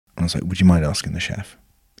I was like, would you mind asking the chef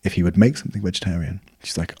if he would make something vegetarian?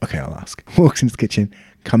 She's like, okay, I'll ask. Walks into the kitchen,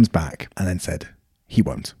 comes back, and then said, he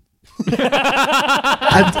won't.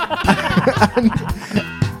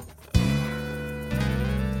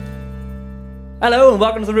 Hello and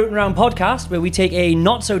welcome to the Root and Round podcast, where we take a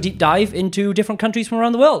not so deep dive into different countries from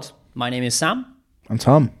around the world. My name is Sam. I'm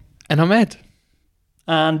Tom. And I'm Ed.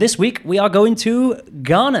 And this week we are going to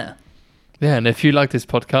Ghana. Yeah, and if you like this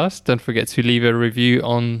podcast, don't forget to leave a review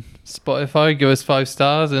on Spotify, give us 5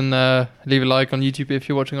 stars, and leave a like on YouTube if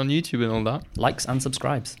you're watching on YouTube and all that. Likes and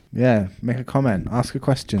subscribes. Yeah, make a comment, ask a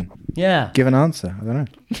question. Yeah. Give an answer. I don't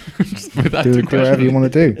know. do whatever you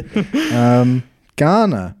want to do.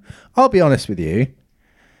 Ghana. I'll be honest with you.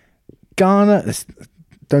 Ghana,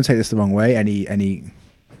 don't take this the wrong way. Any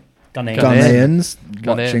Ghanaians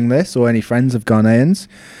watching this, or any friends of Ghanaians,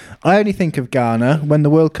 I only think of Ghana when the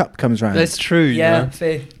World Cup comes round. That's true. Yeah,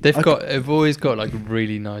 fair. They've always got like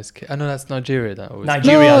really nice kit. I know that's Nigeria.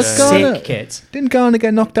 Nigeria has Ghana. sick kits. Didn't Ghana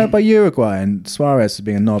get knocked out by Uruguay and Suarez for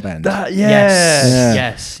being a knob end?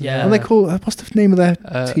 Yes. What they call? What's the name of their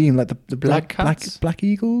team? Like the Black Cats? Black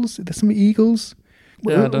Eagles? There's some Eagles.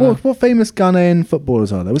 Yeah, I don't know. What famous Ghanaian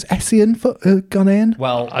footballers are there? Was Essien Ghanaian?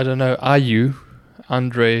 Well, I don't know. Ayew,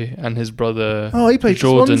 Andre, and his brother. Oh, he played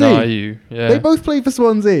Jordan for Swansea. Ayew. Yeah, They both played for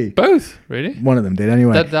Swansea. both really. One of them did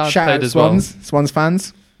anyway. That Shout played out as well. Swans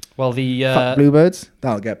fans. well, the Fuck Bluebirds.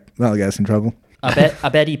 That'll get us in trouble.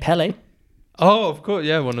 Abedi Pele, Oh, of course.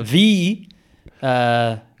 Yeah, one of the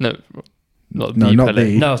no, not No, the not Pele.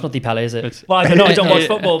 the. no, it's not the Pele, is it? It's- Well, I don't know. I don't watch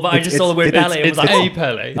football, but I just saw the word Pele and was It's like, a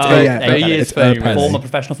Pele. Pele. It's famous. Pele. former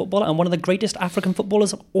professional footballer and one of the greatest African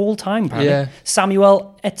footballers of all time. Apparently. Yeah.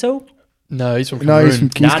 Samuel Eto'o. No, he's from No, Cameroon. he's from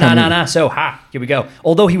Cameroon. Nah. So, here we go.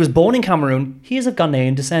 Although he was born in Cameroon, he is of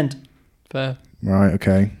Ghanaian descent. Fair. Right,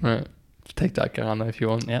 okay. Right. Take that Ghana if you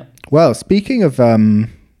want. Yeah. Well, speaking of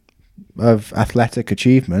athletic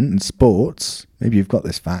achievement and sports, maybe you've got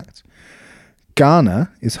this fact. Ghana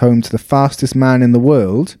is home to the fastest man in the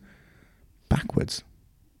world backwards.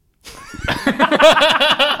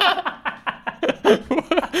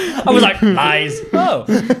 I was like, lies. Oh.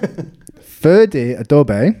 Ferdi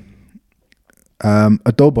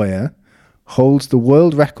Adoboye holds the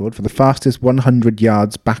world record for the fastest 100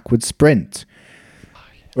 yards backward sprint.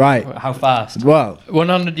 Right. How fast? Well,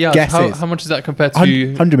 100 yards. Guesses. How much is that compared to?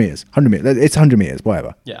 100 meters. 100 meters. It's 100 meters,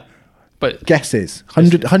 whatever. Yeah. But Guesses.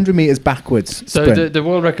 100 meters backwards so sprint. the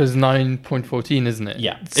world record is 9.14, isn't it?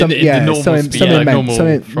 Yeah. In the normal speed, like normal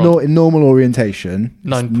front. in normal orientation,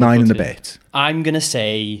 9 and a 9.14. bit. I'm going to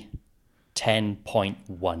say 10.1.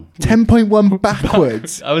 10.1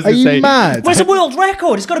 backwards. I was Are gonna you say- mad? Well, it's a world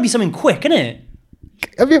record. It's got to be something quick, isn't it?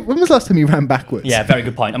 When was the last time you ran backwards? Yeah, very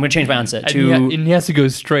good point. I'm going to change my answer And to... and he has to go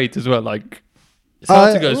straight as well. Like it's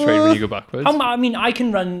hard to go straight when you go backwards. I mean, I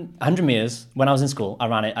can run 100 meters. When I was in school, I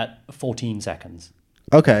ran it at 14 seconds.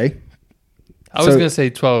 Okay. I was so- going to say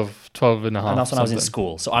 12 and a half. And that's when I was in something.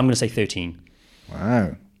 school. So I'm going to say 13.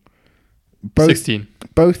 Wow. 16.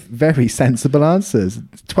 Both very sensible answers.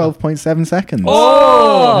 12.7 seconds.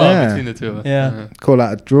 Oh! Yeah. Between the two of us. Yeah. Call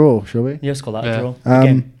that a draw, shall we? Yes, call that Yeah. a draw.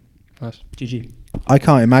 Again, Nice. GG. I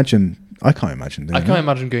can't imagine doing I that. can't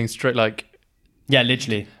imagine going straight. Like Yeah,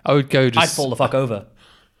 literally. I would go just. I'd fall the fuck over.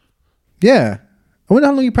 Yeah. I wonder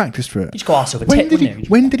how long you practiced for it. You just go ass over When tit, did, wouldn't he, you?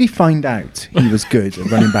 when did he find out he was good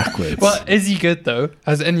at running backwards? Well, is he good though?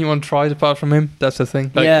 Has anyone tried apart from him? That's the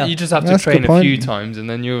thing. Like, Yeah. you just have to That's a train good a few point. times, and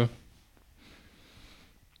then you're.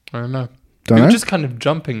 I don't know. Don't You're know. just kind of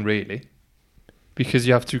jumping, really, because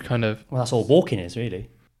you have to kind of. Well, that's all walking is, really.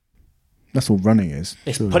 That's all running is.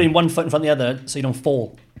 It's surely. putting one foot in front of the other so you don't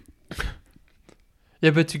fall. Yeah,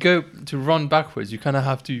 but to run backwards, you kind of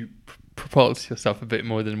have to propel yourself a bit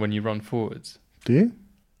more than when you run forwards. Do you?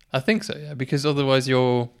 I think so, yeah, because otherwise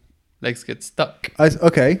your legs get stuck.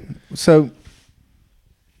 Okay, so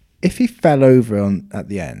if he fell over at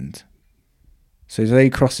the end, so say he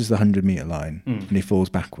crosses the 100-meter line and he falls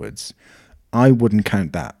backwards, I wouldn't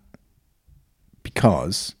count that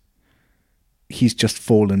because he's just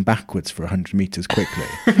fallen backwards for 100 meters quickly.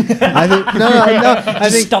 I think no. I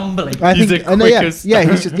think Stumbling. I He's think the no, yeah, quickest.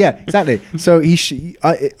 he's just exactly. So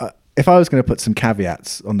if I was going to put some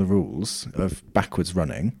caveats on the rules of backwards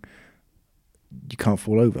running, you can't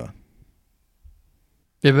fall over.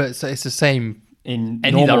 Yeah, but it's the same In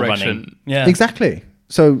any normal direction. running. Yeah. Exactly.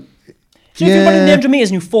 So So if you're running the 100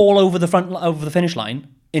 meters and you fall over the finish line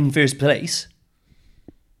in first place,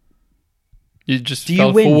 You just Do you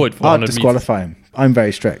fell win? forward for I'd 100 meters. disqualify him. I'm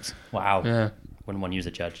very strict. wow. Yeah. Wouldn't want to use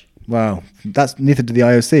a judge. Well, that's neither did the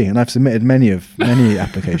IOC, and I've submitted many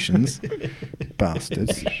applications.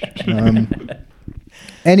 Bastards.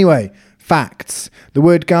 Anyway, facts. The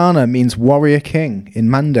word Ghana means warrior king in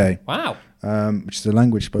Mande, Wow. which is a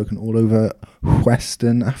language spoken all over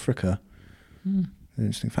Western Africa.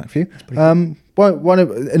 Interesting fact for you.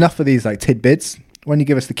 Enough of these like tidbits. Why don't you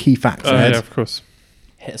give us the key facts, Ed? Yeah, of course.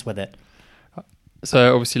 Hit us with it.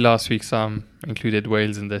 So obviously last week Sam included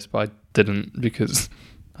Wales in this, but I didn't because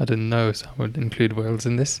I didn't know Sam would include Wales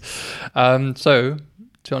in this. So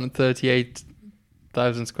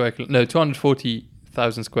 240,000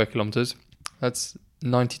 square kilometers. That's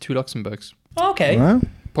 92 Luxembourgs. Okay. Wow.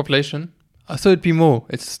 Population. I thought it'd be more.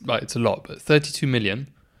 It's a lot, but 32 million.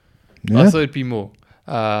 Yeah. I thought it'd be more,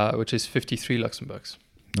 which is 53 Luxembourgs.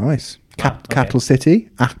 Nice. Wow, okay. Capital city,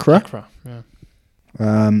 Accra. Accra, yeah.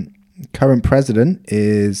 Current president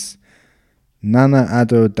is Nana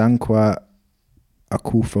Addo Dankwa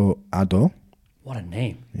Akufo-Addo. What a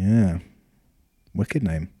name. Yeah. Wicked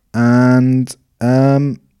name. And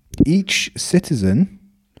each citizen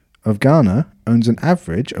of Ghana owns an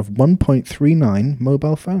average of 1.39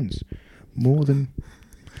 mobile phones. More than...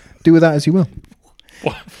 Do with that as you will.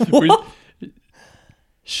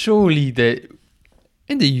 Surely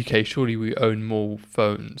in the UK, surely we own more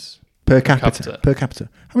phones. Per capita.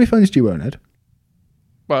 How many phones do you own, Ed?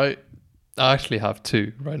 Well, I actually have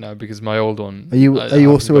 2 right now because my old one... Are you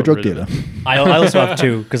also a got drug rid of dealer? it. I also have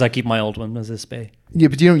 2 because I keep my old one as a spare. Yeah,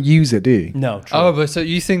 but you don't use it, do you? No, true. Oh, but so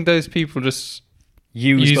you think those people just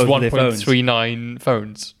use both of their phones. 1.39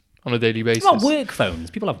 phones on a daily basis? Not work phones.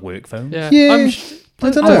 People have work phones. Yeah. Yeah. I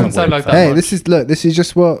don't don't know. sound like that Hey, much. this is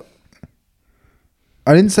just what...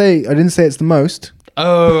 I didn't say it's the most.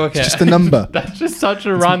 Oh, okay. It's just a number. That's just such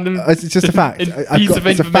a random... It's just a fact. piece of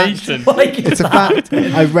it's a fact. information. It's a fact.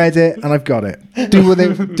 I read it and I've got it. Do with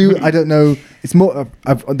it. I don't know. It's more.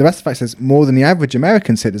 The rest of the fact says more than the average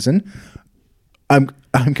American citizen. I'm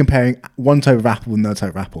comparing one type of apple with another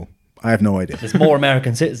type of apple. I have no idea. There's more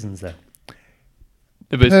American citizens though.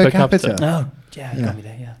 But it's Per per capita. capita. Oh, yeah, got me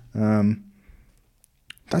there, yeah.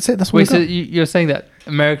 That's it. That's what Wait, we so got. you're saying that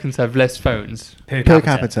Americans have less phones? Per Per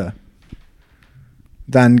capita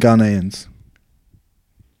than Ghanaians.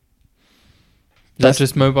 That's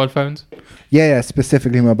just mobile phones? Yeah,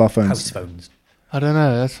 specifically mobile phones. House phones. I don't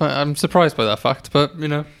know. That's fine. I'm surprised by that fact, but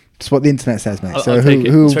It's what the internet says, mate. I'll So take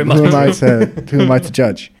it. who It's very much am I to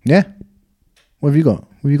judge? Yeah. What have you got?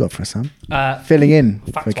 What have you got for us, Sam? Filling in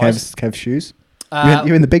for fact-wise. Kev's shoes.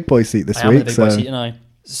 You're in the big boy seat this I am week. in the big boy seat, and I.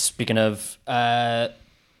 Speaking of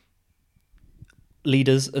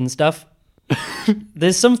leaders and stuff,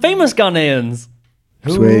 there's some famous Ghanaians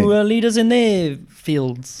who Sweet. are leaders in their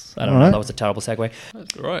fields. I don't know. Alright. That was a terrible segue.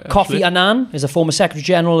 that's all right. Kofi actually. Annan is a former Secretary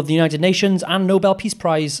General of the United Nations and Nobel Peace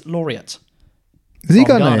Prize laureate. Is he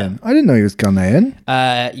from Ghanaian? Ghana. I didn't know he was Ghanaian.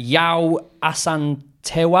 Yao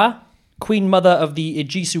Asantewa, Queen Mother of the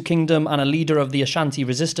Ijisu Kingdom and a leader of the Ashanti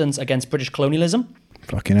resistance against British colonialism.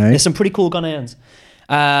 Fucking A. There's some pretty cool Ghanaians.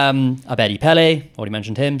 Abedi Pele, already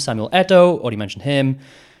mentioned him. Samuel Eto'o, already mentioned him.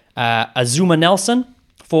 Azuma Nelson,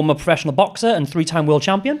 former professional boxer and 3-time world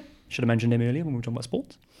champion. Should have mentioned him earlier when we were talking about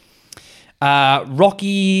sports.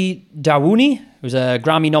 Rocky Dawuni, who's a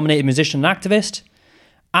Grammy-nominated musician and activist.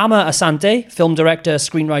 Ama Asante, film director,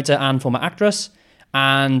 screenwriter, and former actress.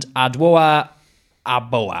 And Adwoa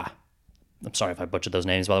Aboa. I'm sorry if I butchered those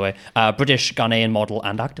names, by the way. British Ghanaian model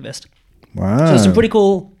and activist. Wow. So there's some pretty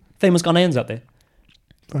cool famous Ghanaians out there.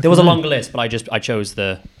 Fucking There was a A. longer list, but I chose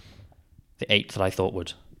the 8 that I thought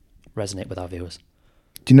would resonate with our viewers.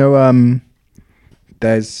 Do you know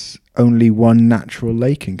there's only one natural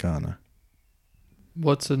lake in Ghana?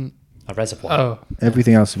 What's an... A reservoir. Oh.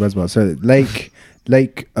 Everything else is reservoir. So Lake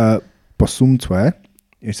Bosumtwe,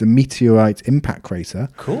 it's a meteorite impact crater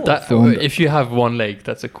Cool. If you have one lake,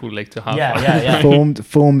 that's a cool lake to have. Yeah.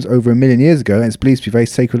 formed over 1 million years ago, and it's believed to be a very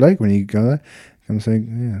sacred lake when you go there. I'm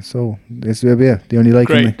saying, yeah, so this will be the only lake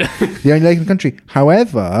Great. the only lake in the country.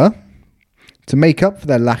 However, to make up for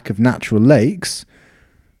their lack of natural lakes,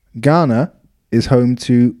 Ghana is home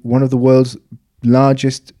to one of the world's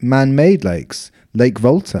largest man-made lakes, Lake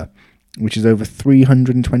Volta, which is over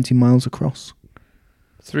 320 miles across.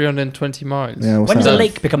 320 miles. Yeah, what's When does that? a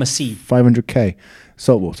lake become a sea? 500k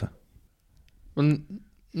saltwater. Well,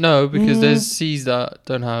 no, because there's seas that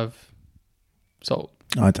don't have salt.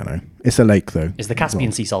 I don't know. It's a lake though. Is the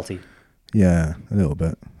Caspian Sea salty? Yeah, a little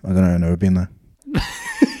bit. I don't know. I've never been there.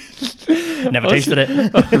 Never tasted it.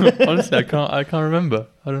 Honestly, I can't remember.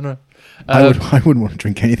 I don't know. I wouldn't want to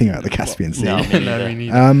drink anything out of the Caspian Sea. No, me neither. No, me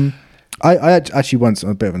neither. I actually once, on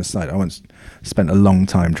a bit of an aside, I once spent a long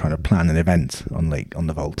time trying to plan an event on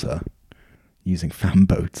the Volta using fan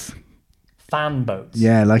boats. Fan boats.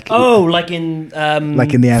 Yeah, like like in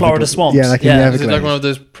like in the Florida Everglades. swamps. Yeah, like in the Is Everglades. it like one of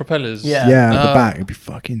those propellers? Yeah. Yeah, at the Oh. back, it'd be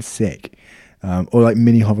fucking sick. Or like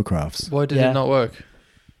mini hovercrafts. Why did Yeah. it not work?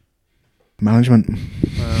 Management.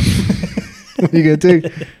 What are you gonna do?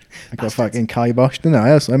 I got fucking kiboshed, didn't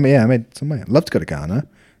I? I made some money. I'd love to go to Ghana.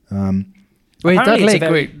 Wait, that Apparently it's a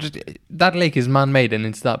lake. very- That lake is man-made and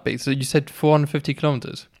it's that big. So you said 450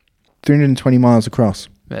 kilometers. 320 miles across.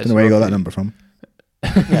 Yeah, Don't it's know where you got that roughly- number from.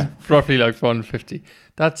 Yeah. Roughly like 450.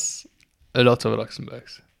 That's a lot of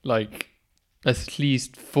Luxembourgs. Like at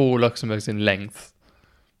least 4 Luxembourgs in length.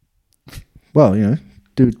 Well,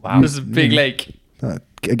 dude. Wow. This is a big lake.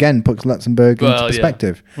 Again, puts Luxembourg into Well, yeah.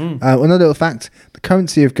 perspective. Mm. Another little fact: the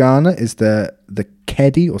currency of Ghana is the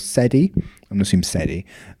Kedi or Sedi. I'm going to assume Sedi.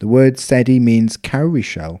 The word Sedi means cowrie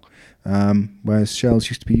shell, whereas shells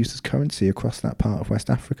used to be used as currency across that part of West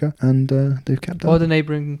Africa, and they've kept What are that. the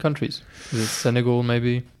neighbouring countries? Is it Senegal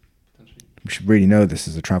maybe? We should really know this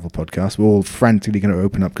is a travel podcast. We're all frantically going to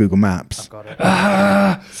open up Google Maps. Got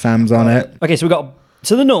it. Sam's on it. Okay, so we've got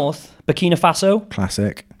to the north, Burkina Faso.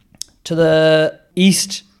 Classic. To the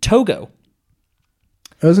east, Togo.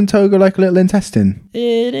 Oh, isn't Togo like a little intestine?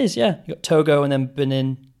 It is, yeah. You got Togo and then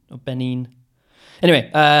Benin. Anyway,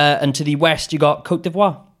 and to the west, you got Cote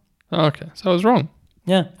d'Ivoire. Oh, okay, so I was wrong.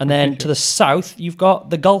 Yeah, and then to the south, you've got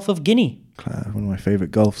the Gulf of Guinea. One of my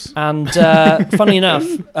favourite gulfs. And funnily enough,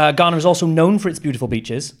 Ghana is also known for its beautiful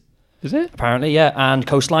beaches, Is it? apparently, yeah, and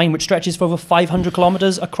coastline, which stretches for over 500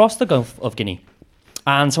 kilometres across the Gulf of Guinea.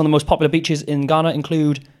 And some of the most popular beaches in Ghana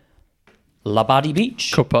include Labadi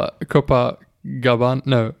Beach, Copacabana?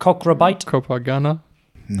 No. Cochrabite, Copacabana?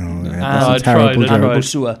 No, and that's I a terrible tried, I joke. tried.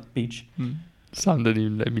 Busua Beach. Sam didn't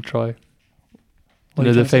even let me try. What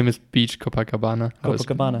You are know you the trying famous beach Copacabana?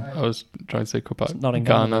 Copacabana. I was trying to say Copacabana. It's not in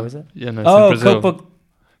Ghana, though, is it? Yeah, no, it's Oh, in Brazil.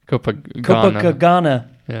 Copacabana. Copacabana.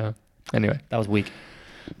 Yeah. Anyway. That was weak.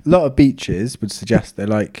 A lot of beaches would suggest they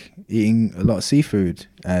like eating a lot of seafood,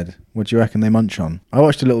 Ed. What do you reckon they munch on? I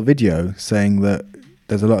watched a little video saying that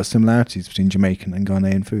there's a lot of similarities between Jamaican and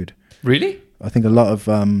Ghanaian food. Really? I think a lot of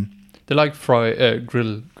They like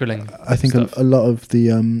grilling. I think stuff. a lot of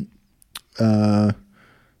the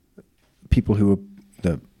people who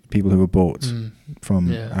were brought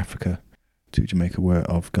from Yeah. Africa to Jamaica were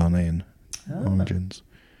of Ghanaian origins.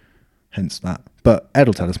 Hence that. But Ed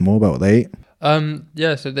will tell us more about what they eat.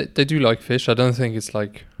 Yeah, so they do like fish. I don't think it's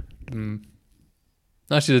like...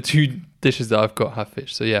 actually, the 2 dishes that I've got have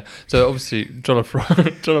fish. So yeah. So obviously,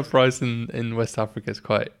 jollof rice in West Africa is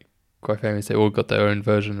quite famous. They all got their own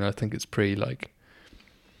version. And I think it's pretty like...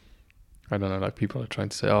 I don't know, like people are trying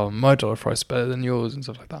to say, oh, my jollof rice is better than yours and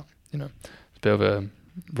stuff like that. It's a bit of a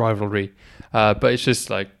rivalry. But it's just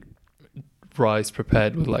like rice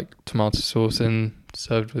prepared with like tomato sauce and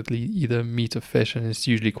served with either meat or fish, and it's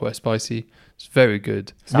usually quite spicy. It's very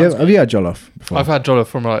good. Have you had jollof before? I've had jollof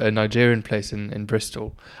from a Nigerian place in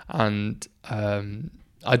Bristol, and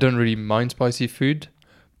I don't really mind spicy food,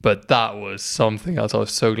 but that was something else. I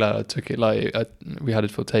was so glad I took it. We had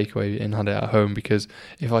it for takeaway and had it at home, because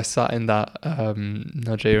if I sat in that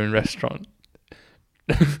Nigerian restaurant,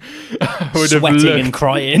 I would have Sweating looked and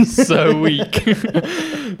crying. so weak.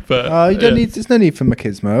 But you don't need. There's no need for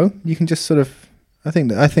machismo. You can just sort of. I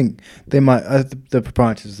think they might. The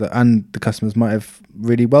proprietors and the customers might have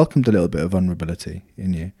really welcomed a little bit of vulnerability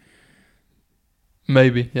in you.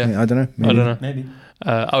 maybe, yeah. I don't know. I don't know. Maybe.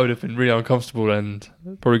 I would have been really uncomfortable and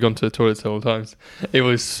probably gone to the toilet several times. It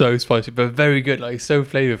was so spicy, but very good, like so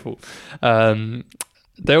flavorful.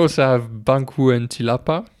 They also have banku and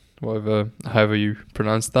tilapa, however you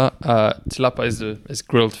pronounce that. Tilapa is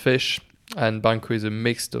grilled fish, and banku is a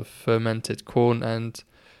mix of fermented corn and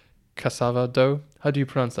cassava dough. How do you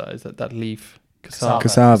pronounce that? Is that leaf?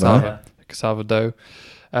 Cassava. Cassava dough.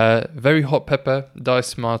 Very hot pepper,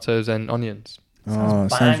 diced tomatoes, and onions.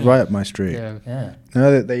 Sounds banging. right up my street. Yeah.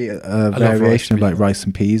 No, that they love variation of rice, like rice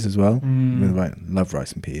and peas as well. Mm. Love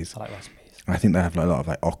rice and peas. I like rice and peas. I think they have like a lot of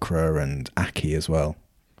like okra and ackee as well.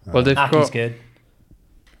 Well, they've Aki's got good.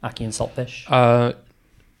 Aki and saltfish.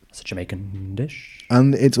 It's a Jamaican dish.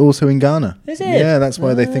 And it's also in Ghana. Is it? Yeah, that's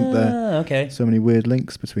why they think there okay. so many weird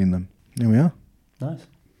links between them. There we are. Nice.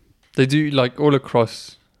 They do like all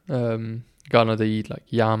across Ghana. They eat like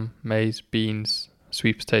yam, maize, beans,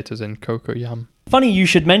 sweet potatoes, and cocoa yam. Funny you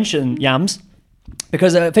should mention yams,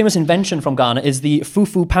 because a famous invention from Ghana is the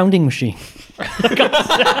fufu pounding machine.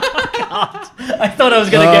 I thought I was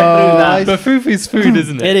going to get through that. But fufu's food,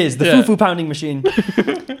 isn't it? It is, the Yeah. fufu pounding machine.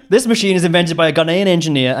 This machine is invented by a Ghanaian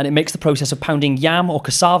engineer, and it makes the process of pounding yam or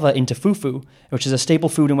cassava into fufu, which is a staple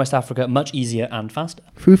food in West Africa, much easier and faster.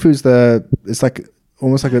 Fufu's it's like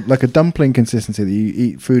almost like a dumpling consistency that you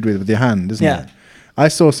eat food with your hand, isn't it? I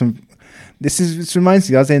saw some. This reminds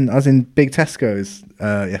me. I was in Big Tesco's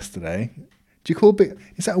yesterday. Do you call big?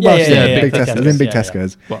 Is that Welsh? Big Tesco's. I was in Big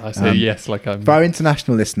Tesco's. Well, I say yes, like I'm. For our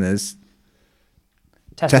international listeners,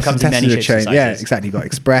 Tesco comes in many shapes and sizes. Yeah, exactly. You've got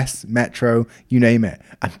Express, Metro, you name it,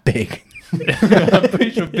 and Big. I'm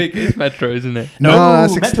pretty sure Big is Metro, isn't it? No,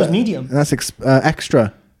 that's Metro's medium. That's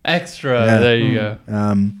extra. Extra. Yeah. There you go.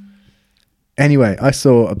 Anyway, I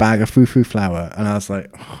saw a bag of fufu flour, and I was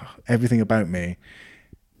like, everything about me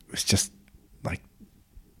was just like,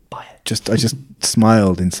 buy it. I just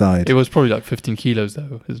smiled inside. It was probably like 15 kilos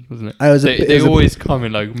though, wasn't it? They always come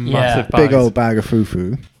in like massive bags. Big old bag of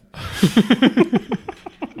fufu.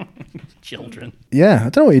 Children. Yeah, I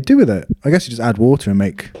don't know what you do with it. I guess you just add water and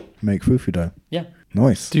make fufu dough. Yeah.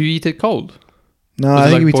 Nice. Do you eat it cold? No, I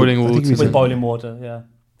think like boiling water. With boiling water, yeah.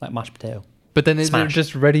 Like mashed potato. But then is it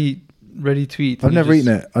just ready to eat? I've never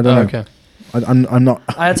eaten it. I don't know. Okay. I'm not.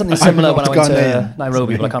 I had something similar when I went to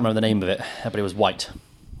Nairobi, but I can't remember the name of it. But it was white.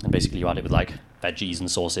 And basically you had it with like veggies and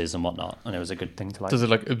sauces and whatnot. And it was a good thing to like. Does it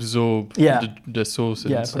like absorb the sauce?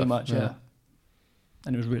 Yeah, pretty much, yeah.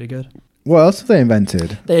 And it was really good. What else have they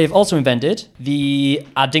invented? They've also invented the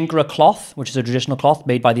Adinkra cloth, which is a traditional cloth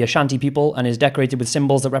made by the Ashanti people and is decorated with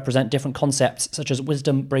symbols that represent different concepts such as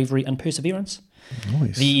wisdom, bravery, and perseverance.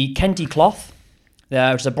 Nice. The Kenti cloth,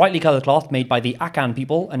 which is a brightly coloured cloth made by the Akan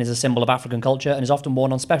people and is a symbol of African culture and is often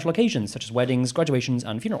worn on special occasions such as weddings, graduations,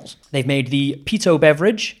 and funerals. They've made the Pito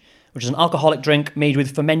beverage, which is an alcoholic drink made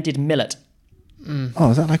with fermented millet.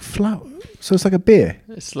 Oh, is that like flour? So it's like a beer?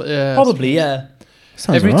 It's like, Probably, yeah.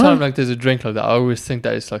 Sounds every right. time like there's a drink like that, I always think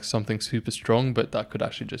that it's like something super strong, but that could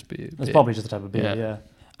actually just be. It's probably just a type of beer, yeah.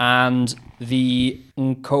 And the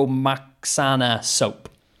Nkomaksana soap.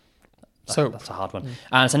 That's a hard one.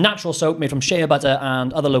 And it's a natural soap made from shea butter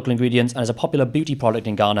and other local ingredients, and is a popular beauty product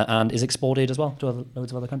in Ghana and is exported as well to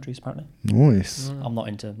loads of other countries apparently. Nice. I'm not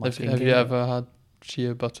into my skincare. Have you ever had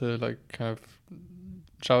shea butter like kind of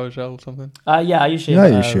shower gel or something? Yeah, I use shea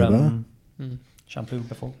butter. Shampoo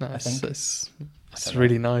before. I think. It's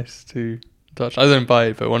really nice to touch. I don't buy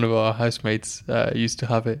it, but one of our housemates used to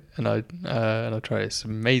have it, and I tried it. It's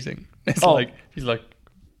amazing. It's he's like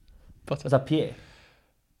butter. Was that Pierre?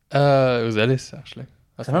 It was Ellis actually.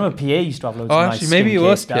 I remember Pierre used to have loads of nice maybe it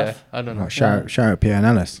was stuff. Pierre. I don't know. Shout out Pierre and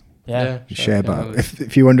Ellis. Yeah. Shea butter.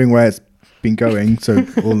 If you're wondering where it's been going, so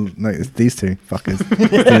it's these two fuckers.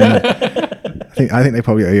 I think they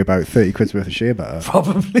probably owe you about 30 quid's worth of shea butter.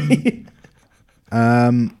 Probably.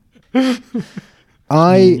 I'm going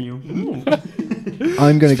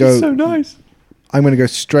to go. So nice. I'm going to go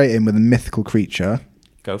straight in with a mythical creature.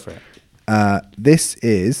 Go for it. This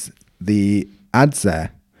is the Adze,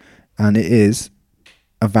 and it is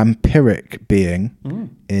a vampiric being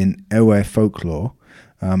in Ewe folklore,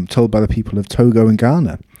 told by the people of Togo and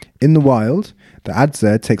Ghana. In the wild, the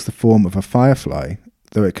Adze takes the form of a firefly,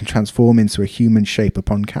 though it can transform into a human shape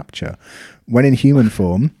upon capture. When in human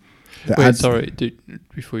form,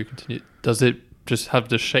 before you continue, does it just have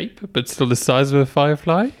the shape but still the size of a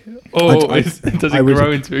firefly, or does it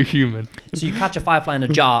grow into a human? So you catch a firefly in a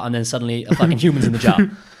jar and then suddenly a fucking human's in the jar.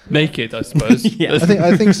 Naked, I suppose. Yeah.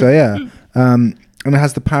 I think so, yeah. And it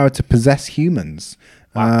has the power to possess humans.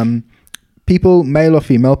 People, male or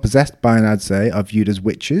female, possessed by an Adze are viewed as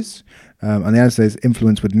witches, and the Adze's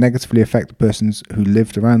influence would negatively affect the persons who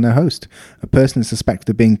lived around their host. A person is suspected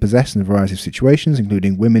of being possessed in a variety of situations,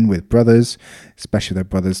 including women with brothers, especially their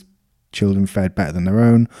brothers' children fared better than their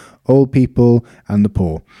own, old people, and the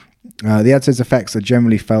poor. The Adze's effects are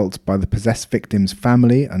generally felt by the possessed victim's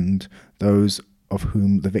family and those of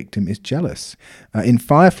whom the victim is jealous. In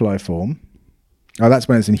firefly form, that's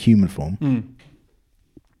when it's in human form,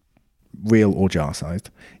 real or jar-sized.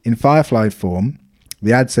 In firefly form,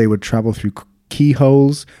 the Adze would travel through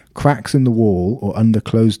keyholes, cracks in the wall, or under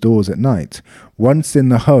closed doors at night. Once in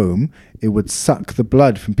the home, it would suck the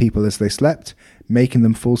blood from people as they slept, making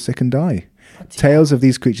them fall sick and die. Tales of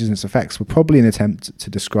these creatures and its effects were probably an attempt to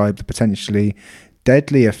describe the potentially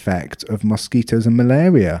deadly effect of mosquitoes and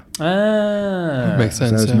malaria. Makes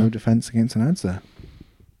sense. There's no defense against an Adze.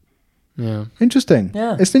 Yeah. Interesting.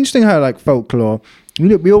 Yeah. It's interesting how like folklore,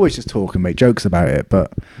 we always just talk and make jokes about it,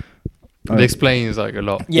 but it explains like a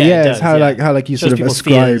lot. Yeah, it's how like you sort of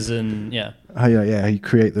ascribe and how you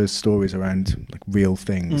create those stories around like real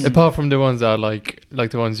things. Apart from the ones that are like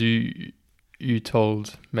the ones you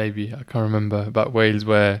told, maybe I can't remember, about Wales,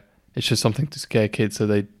 where it's just something to scare kids, so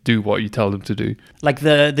they do what you tell them to do. like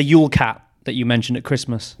the Yule cat that you mentioned at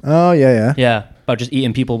Christmas. Oh yeah. Yeah, about just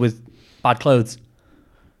eating people with bad clothes.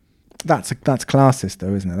 That's classist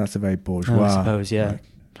though, isn't it? That's a very bourgeois. I suppose, yeah.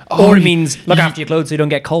 Or it means look after your clothes so you don't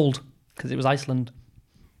get cold, because it was Iceland.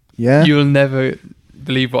 Yeah. You'll never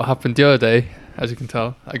believe what happened the other day. As you can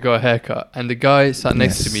tell, I got a haircut, and the guy sat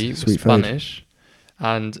next to me was sweet Spanish,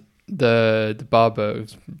 and the barber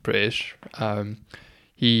was British.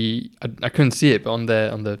 I couldn't see it, but on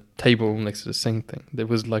the table next to the sink thing, there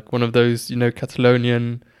was like one of those,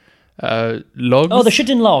 Catalonian logs. Oh, the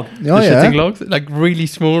shitting log. Oh, The yeah. shitting logs, like really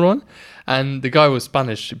small one. And the guy was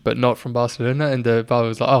Spanish, but not from Barcelona. And the barber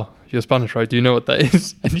was like, "Oh, you're Spanish, right? Do you know what that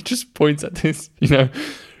is?" And he just points at this,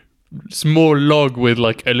 small log with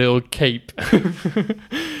like a little cape.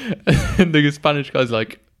 And the Spanish guy's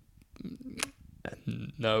like,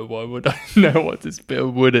 "No, why would I know what this bit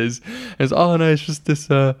of wood is?" And it's, "Oh no, it's just this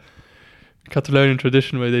Catalonian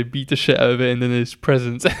tradition where they beat the shit out of it and then there's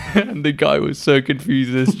presents." And the guy was so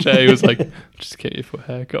confused in his chair. He was like, "Just get your foot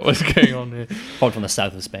haircut. What's going on here?" Probably from the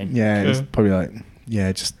south of Spain. Yeah, it's probably like,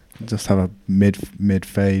 just have a mid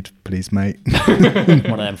fade, please, mate. One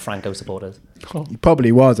of them Franco supporters. He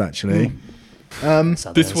probably was actually. Southerners.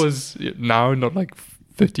 This was now, not like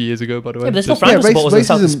 50 years ago, by the way. Yeah, but there's no Just- Franco supporters in the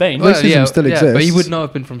south of racism- Spain. Well, racism still But he exists. would not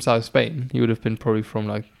have been from South Spain. He would have been probably from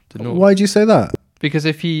like the north. Why'd you say that? Because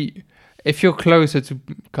if you're closer to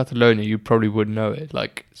Catalonia, you probably would know it.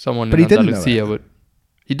 Like someone But in he didn't know Andalusia it. would.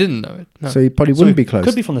 He didn't know it. No. So he probably So wouldn't it be close.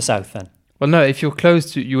 Could be from the south then. Well, no. If you're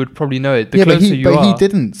close to, you would probably know it. The yeah, but closer you are. he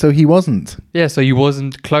didn't. So he wasn't. Yeah, so he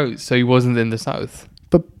wasn't close. So he wasn't in the south.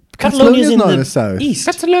 But Catalonia's Catalonia's in not the in the south. east.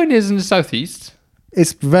 Catalonia is in the southeast.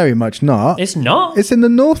 It's very much not. It's not. It's in the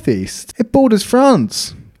northeast. It borders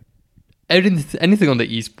France. Anything on the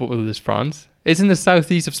east borders France. It's in the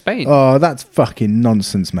southeast of Spain. Oh, that's fucking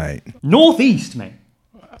nonsense, mate. Northeast, mate.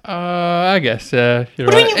 I guess. You're What do you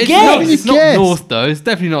right. mean you It's guess? not, it's You not guess. north though. It's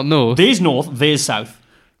definitely not north. There's north, there's south.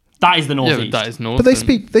 That is the Yeah, northeast. but that is north. But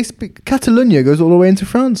they speak Catalonia goes all the way into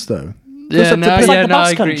France, though. Yeah, up to no, It's like yeah, the no, I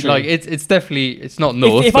Basque agree. country. Like it's definitely not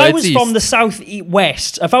north. If but I it's was east. from the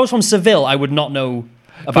south-west, if I was from Seville, I would not know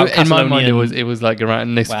about in my mind, Catalonian- it was like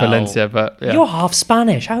around next to Well, Valencia, but yeah. You're half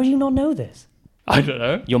Spanish. How do you not know this? I don't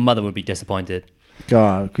know. Your mother would be disappointed.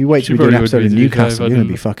 God, can we wait She till we do an probably would episode be, in to be fair, Newcastle? if I You're going to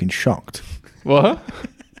didn't. be fucking shocked. What?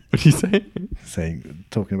 What do you say?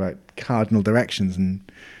 Talking about cardinal directions and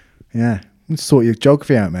yeah, let's sort your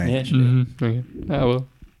geography out, mate. Yeah, sure. Mm-hmm. Okay. Ah, well,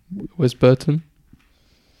 where's Burton?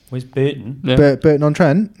 Where's Burton? Yeah. Burton on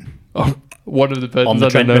Trent. Oh, one of the Burtons On the I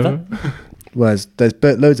Trent don't River? know. Well, there's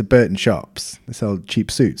loads of Burton shops. They sell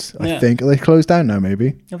cheap suits. I Yeah. think. Are they closed down now?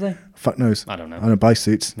 Maybe. Have they? Fuck knows. I don't know. I don't buy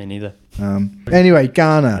suits. Me neither. Anyway,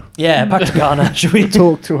 Ghana. Yeah, back to Ghana. Should we?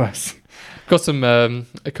 Talk to us. Got some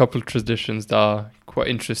a couple of traditions that are quite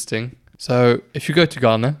interesting. So if you go to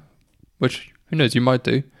Ghana, which who knows, you might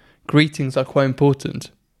do, greetings are quite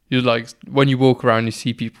important. You like when you walk around, you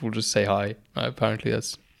see people just say hi. Apparently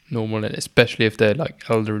that's normal, and especially if they're like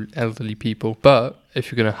elderly people. But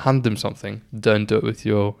if you're gonna hand them something, don't do it with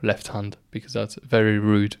your left hand because that's very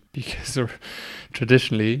rude. Because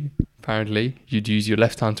traditionally, apparently, you'd use your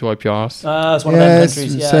left hand to wipe your ass. It's one of them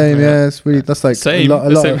countries. Yeah. same. Yeah, it's really that's like Same, a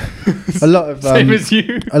lot of Same as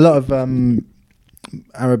you. a lot of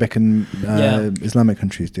Arabic and Yeah. Islamic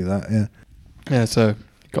countries do that. Yeah. Yeah, so you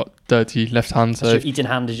got dirty left hand. So So your eating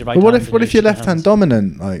hand is your right But what hand. if your left hand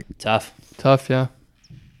dominant? Like, Tough. tough, yeah.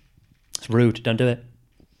 It's rude. Don't do it.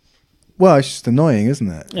 well, it's just annoying, isn't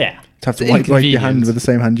it? Yeah. To have to It's wipe your hand inconvenient. with the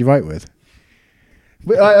same hand you write with.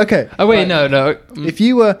 But, okay. Oh wait, right. no. If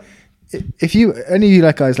you any of you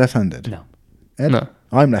like guys left-handed? No. Ed? No.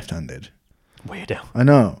 I'm left-handed. Weirdo. I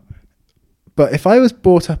know. But if I was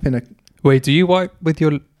brought up in a Wait, do you wipe with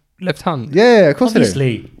your left hand? yeah, of course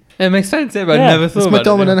Obviously. It makes sense, yeah, but Yeah. I never thought I do. It's about my it.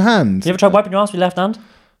 dominant hand. You ever tried wiping your ass with your left hand?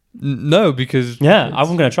 No, because Yeah,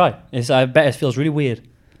 I'm going to try. I bet it feels really weird.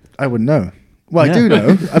 I wouldn't know. Well, Yeah. I do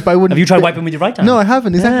know. But I wouldn't. Have you tried wiping with your right hand? No, I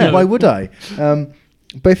haven't. Exactly. Yeah. Why would I?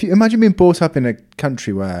 But if you imagine being brought up in a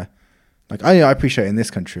country where, like, I appreciate in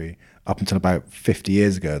this country, up until about 50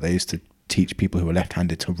 years ago, they used to teach people who were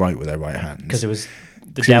left-handed to write with their right hands. Because it was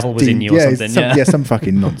the devil was in deemed- you or something. Yeah. some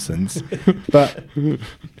fucking nonsense. But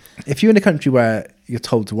if you're in a country where you're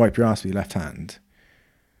told to wipe your ass with your left hand,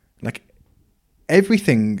 like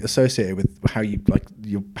everything associated with how you like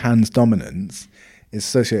your hand's dominance is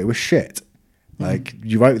associated with shit. Like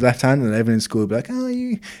you write with left hand, and everyone in school would be like, "Oh,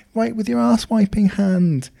 you write with your ass wiping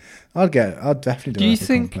hand." I'd definitely do. Do you an acid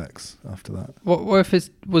think- complex after that? what if it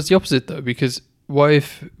was the opposite though? Because what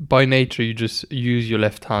if by nature you just use your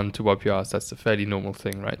left hand to wipe your ass? That's a fairly normal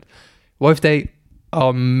thing, right? What if they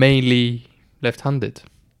are mainly left-handed,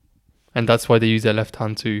 and that's why they use their left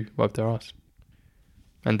hand to wipe their ass,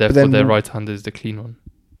 and therefore then- their right hand is the clean one?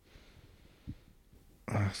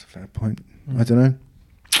 Oh, that's a fair point. I don't know.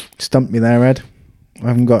 Stump me there, Ed. I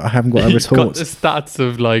haven't got a He's got retort. the stats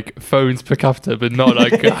of like phones per capita, but not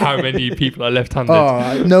like how many people are left-handed.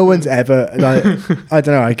 Oh, no one's ever. Like, I don't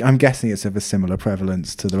know. I'm guessing it's of a similar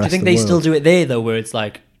prevalence to the rest I think of the they world. still do it there though, where it's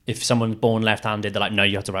like if someone's born left-handed, they're like, no,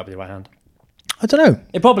 you have to write with your right hand. I don't know.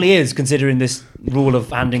 It probably is, considering this rule of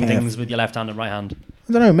handing Okay. things with your left hand and right hand.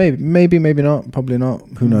 I don't know. Maybe not. Probably not.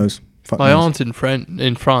 Who knows? Fuck My knows. aunt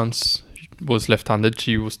in France was left-handed.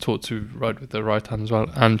 She was taught to write with the right hand as well,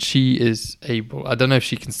 and she is able. I don't know if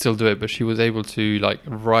she can still do it, but she was able to like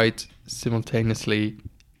write simultaneously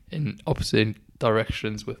in opposite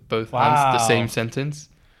directions with both hands the Wow. same sentence.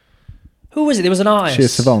 Who was it? There was an artist. She's a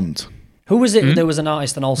savant. Who was it? There was an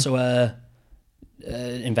artist and also a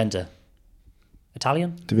inventor.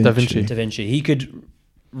 Italian? Da Vinci. Da Vinci. He could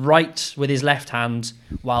write with his left hand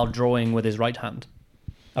while drawing with his right hand,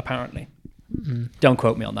 apparently. Don't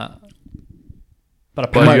quote me on that. But But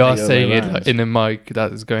apparently, you are the other saying way it around. like, in a mic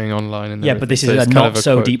that is going online. And yeah, but this is everything, a so it's kind not of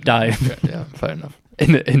so quote. deep dive. Yeah, fair enough.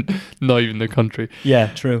 In not even the country. Yeah,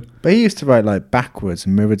 true. But he used to write like backwards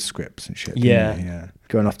and mirrored scripts and shit. didn't Yeah. he? Yeah.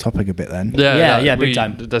 Going off topic a bit then. Yeah, big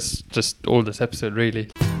time. That's just all this episode, really.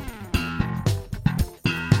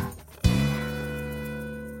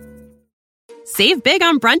 Save big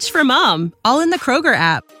on brunch for mom, all in the Kroger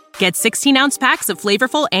app. Get 16-ounce packs of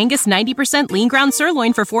flavorful Angus 90% lean ground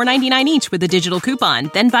sirloin for $4.99 each with a digital coupon.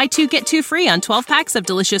 Then buy 2, get 2 free on 12 packs of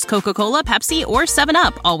delicious Coca-Cola, Pepsi, or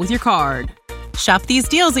 7-Up, all with your card. Shop these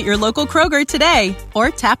deals at your local Kroger today, or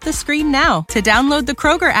tap the screen now to download the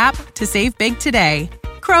Kroger app to save big today.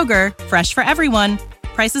 Kroger, fresh for everyone.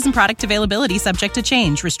 Prices and product availability subject to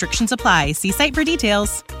change. Restrictions apply. See site for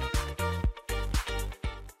details.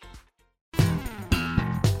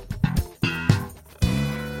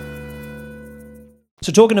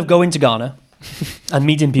 So talking of going to Ghana and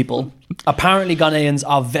meeting people, apparently Ghanaians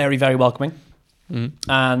are very, very welcoming.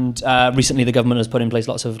 And recently the government has put in place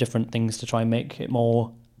lots of different things to try and make it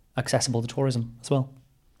more accessible to tourism as well.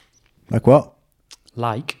 Like what?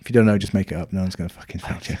 Like, If you don't know, just make it up. No one's going to fucking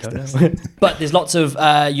fact check don't this. know. But there's lots of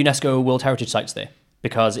UNESCO World Heritage Sites there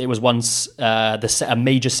because it was once a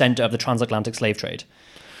major centre of the transatlantic slave trade.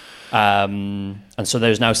 And so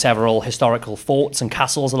there's now several historical forts and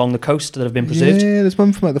castles along the coast that have been preserved. Yeah, there's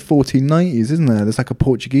one from like the 1490s, isn't there? There's like a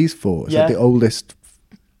Portuguese fort. It's like Yeah. the oldest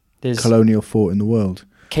There's colonial fort in the world.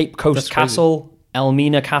 Cape Coast That's crazy. Castle,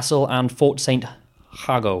 Elmina Castle, and Fort St.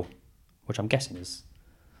 Jago, which I'm guessing is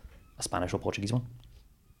a Spanish or Portuguese one.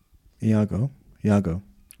 Iago.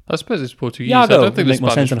 I suppose it's Portuguese. Iago I don't think would it's make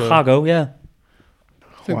more sense Spanish. than Jago, yeah.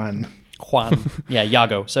 Juan. Juan. Yeah,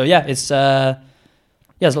 Iago. So yeah, it's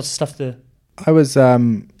there's lots of stuff to. I was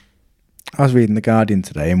reading The Guardian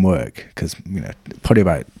today in work because probably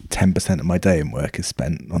about 10% of my day in work is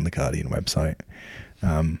spent on the Guardian website,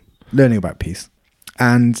 learning about peace.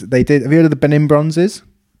 And they did. Have you heard of the Benin bronzes?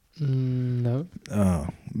 No. Oh,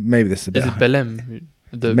 maybe this is a bit. Is it Belem?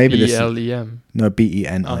 The Maybe this is- B-L-E-M. No, Oh,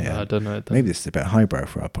 BENIN. no, I don't know. Maybe this is a bit highbrow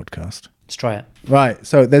for our podcast. Let's try it. Right.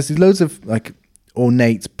 So there's loads of like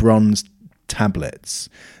ornate bronze tablets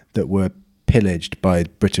that were pillaged by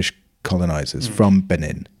British colonizers from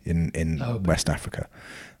Benin in West Africa.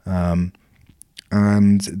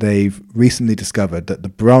 And they've recently discovered that the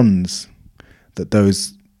bronze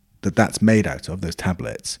that's made out of, those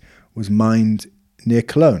tablets, was mined near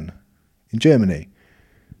Cologne in Germany.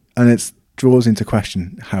 And it draws into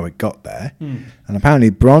question how it got there. And apparently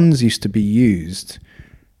bronze used to be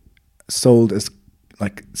sold as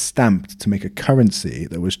like stamped to make a currency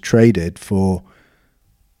that was traded for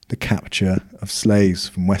the capture of slaves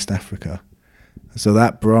from West Africa. So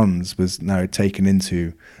that bronze was now taken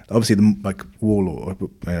into, obviously the like warlord,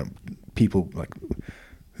 people like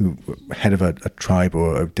who were head of a tribe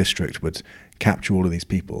or a district would capture all of these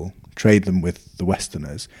people, trade them with the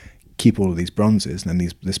Westerners, keep all of these bronzes, and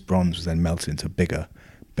then this bronze was then melted into bigger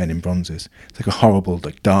Benin bronzes. It's like a horrible,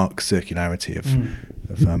 like dark circularity of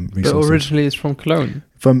But resources. originally it's from Cologne.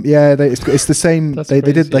 It's the same. That's they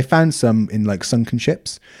crazy. found some in like sunken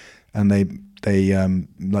ships, and they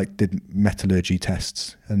like did metallurgy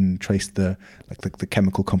tests and traced the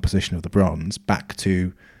chemical composition of the bronze back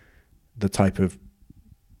to the type of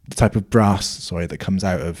brass that comes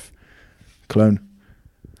out of Cologne.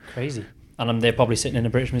 Crazy. And they're probably sitting in a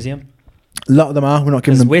British museum. A lot of them are. We're not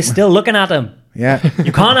giving Because them. we're still looking at them. Yeah.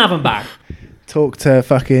 You can't have them back. Talk to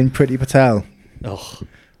fucking Priti Patel. Oh,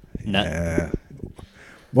 no.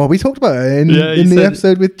 Well, we talked about it Yeah, you in the said-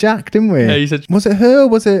 episode with Jack, didn't we? Yeah, you said- Was it her or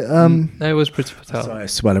was it No, it was Priti Patel. Sorry,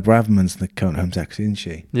 Suella Braverman's the current Home Secretary, isn't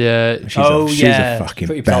she? Yeah. She's a fucking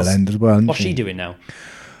Priti Patel's- bell end as well. Isn't What's she doing now?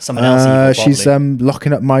 Someone else evil, She's probably.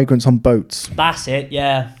 locking up migrants on boats That's it,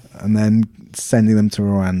 yeah. and then sending them to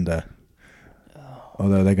Rwanda.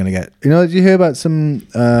 Although they're going to get... did you hear about some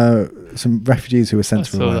refugees who were sent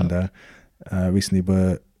to Rwanda recently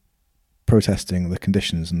were protesting the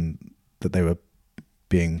conditions and that they were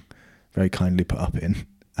being very kindly put up in.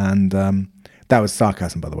 And that was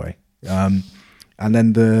sarcasm, by the way. And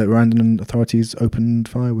then the Rwandan authorities opened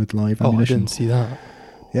fire with live ammunition. I didn't see that.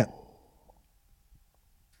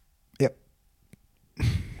 Yep.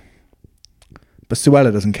 But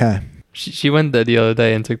Suella doesn't care. She went there the other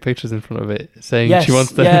day and took pictures in front of it, saying Yes, she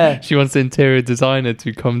wants the interior designer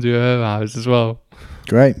to come to her house as well.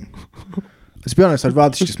 Great. To be honest, I'd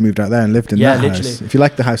rather she just moved out there and lived in that literally. house. If you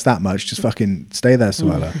like the house that much, just fucking stay there,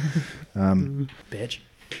 Suella. Bitch.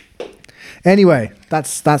 Anyway,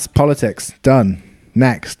 that's politics. Done.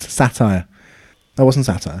 Next, satire. That wasn't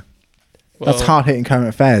satire. Well, That's hard-hitting current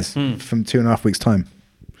affairs from 2.5 weeks' time.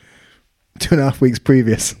 2.5 weeks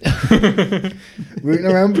previous. Rooting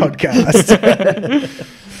around podcast.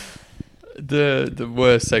 the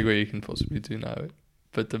worst segue you can possibly do now,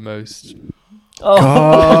 but the most...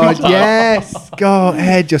 God, yes. Go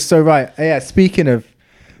ahead. You're so right. Yeah, speaking of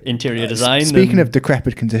Interior design. speaking of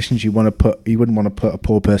decrepit conditions, you wouldn't want to put a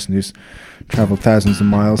poor person who's travelled thousands of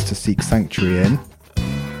miles to seek sanctuary in.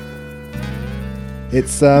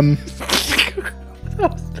 It's the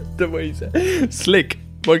way you said slick.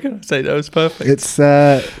 What can I say? That was perfect. It's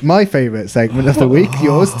my favourite segment of the week.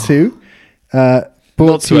 Yours too.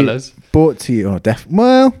 Brought to you. Oh,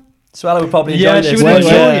 well, Suella would probably enjoy this. she would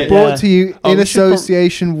enjoy it. Brought to you in we should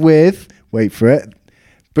association with. Wait for it.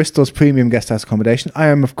 Bristol's premium guest house accommodation. I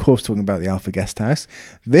am, of course, talking about the Alpha Guest House.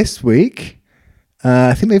 This week,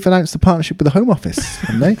 I think they've announced a partnership with the Home Office,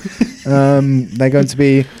 haven't they? They're going to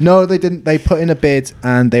be... No, they didn't. They put in a bid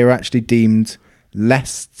and they were actually deemed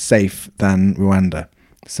less safe than Rwanda.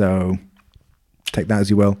 So take that as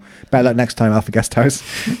you will. Better luck next time, Alpha Guest House.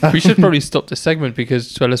 We should probably stop this segment because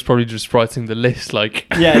Suella's probably just writing the list like...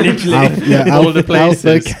 Yeah, literally. All the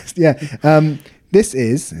places. This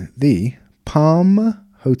is the Palm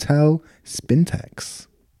Hotel Spintex.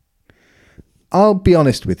 I'll be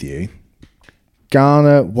honest with you.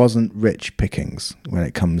 Ghana wasn't rich pickings when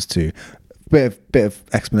it comes to... Bit of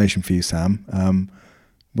explanation for you, Sam.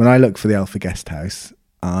 When I look for the Alpha Guest House,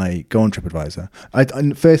 I go on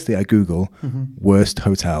TripAdvisor. Firstly, I Google worst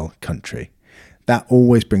hotel country. That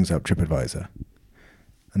always brings up TripAdvisor.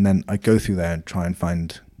 And then I go through there and try and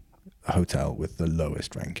find a hotel with the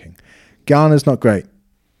lowest ranking. Ghana's not great.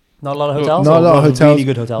 Not a lot of hotels? Not a lot of hotels. Really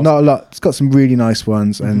good hotels? Not a lot. It's got some really nice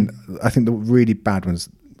ones, and I think the really bad ones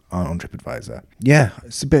aren't on TripAdvisor. Yeah,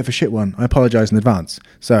 it's a bit of a shit one. I apologise in advance.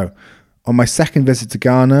 So, on my second visit to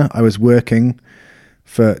Ghana, I was working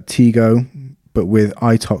for Tigo, but with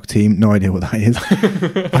iTalk team. No idea what that is.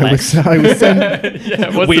 I was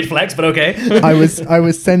sent. Weird flex, but okay. I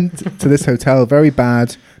was sent to this hotel. Very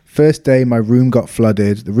bad. First day, my room got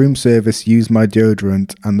flooded. The room service used my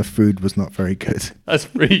deodorant, and the food was not very good. That's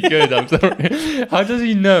pretty good. I'm sorry. How does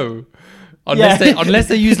he know? Unless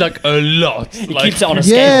they use like a lot. He keeps it on a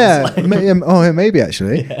scale. Maybe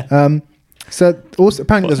actually. Yeah. So also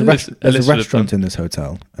apparently there's a restaurant in this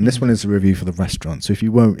hotel, and this one is a review for the restaurant. So if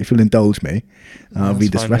you'll indulge me, I'll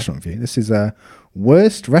read this restaurant for you. This is a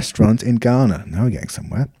worst restaurant in Ghana. Now we're getting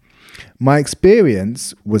somewhere. My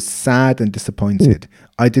experience was sad and disappointed.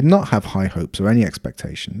 I did not have high hopes or any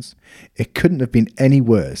expectations. It couldn't have been any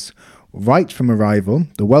worse. Right from arrival,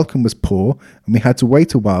 the welcome was poor, and we had to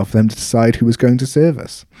wait a while for them to decide who was going to serve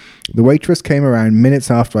us. The waitress came around minutes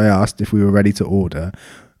after I asked if we were ready to order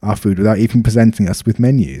our food without even presenting us with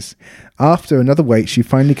menus. After another wait, she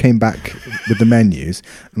finally came back with the menus,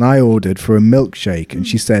 and I ordered for a milkshake, and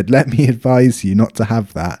she said, "Let me advise you not to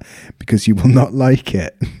have that because you will not like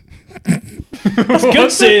it." That's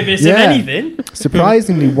good service, if anything.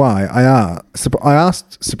 Surprisingly, why? I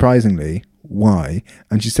asked surprisingly why,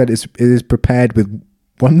 and she said it is prepared with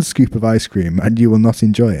 1 scoop of ice cream and you will not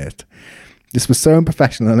enjoy it. This was so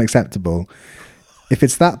unprofessional and unacceptable. If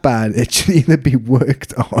it's that bad, it should either be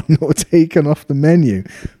worked on or taken off the menu.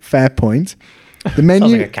 Fair point. The menu,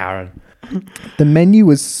 sounds like a Karen. The menu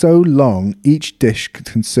was so long, each dish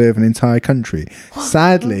could serve an entire country.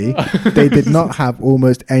 Sadly, they did not have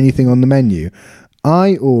almost anything on the menu.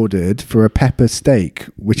 I ordered for a pepper steak,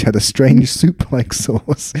 which had a strange soup-like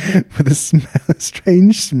sauce with a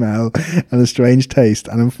strange smell and a strange taste.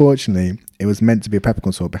 And unfortunately, it was meant to be a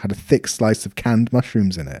peppercorn sauce, but had a thick slice of canned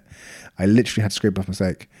mushrooms in it. I literally had to scrape off my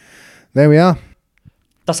steak. There we are.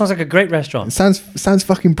 That sounds like a great restaurant. It sounds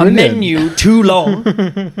fucking brilliant. A menu too long.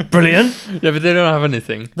 Brilliant. Yeah, but they don't have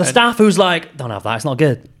anything. The staff who's like, don't have that, it's not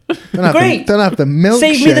good. Don't have the milkshake.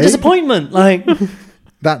 Save me the disappointment. Like,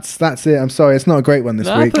 that's it. I'm sorry, it's not a great one this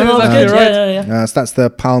week. Yeah. So that's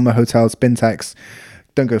the Palma Hotel Spintex.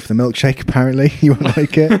 don't go for the milkshake. Apparently, you won't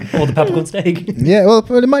like it. Or the peppercorn steak. Yeah, well,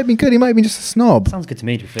 it might be good. He might be just a snob. Sounds good to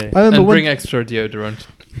me, to be fair. I remember And one- bring extra deodorant.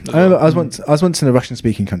 I remember I was once in a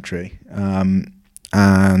Russian-speaking country,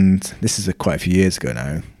 and this is quite a few years ago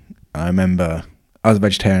now. I remember I was a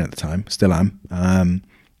vegetarian at the time, still am.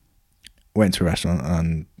 Went to a restaurant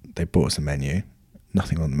and they brought us a menu.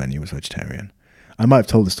 Nothing on the menu was vegetarian. I might have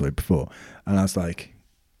told the story before, and I was like,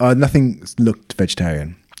 nothing looked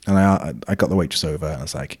vegetarian. And I got the waitress over, and I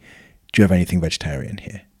was like, "Do you have anything vegetarian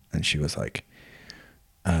here?" And she was like,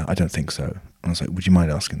 "I don't think so." And I was like, "Would you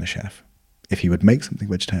mind asking the chef if he would make something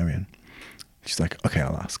vegetarian?" She's like, "Okay,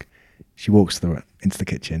 I'll ask." She walks into the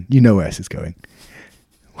kitchen. You know where this is going.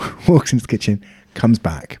 Walks into the kitchen, comes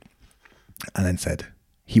back, and then said,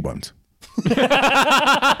 "He won't." and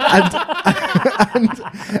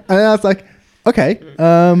I was like, "Okay."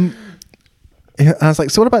 And I was like,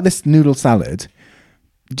 "So what about this noodle salad?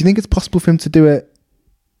 Do you think it's possible for him to do it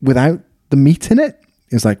without the meat in it?"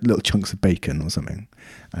 It was like little chunks of bacon or something.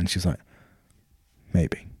 And she's like,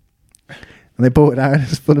 "Maybe." And they brought it out and it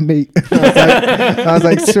was full of meat. I was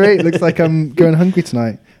like, "Sweet, looks like I'm going hungry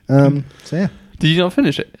tonight." So yeah. Did you not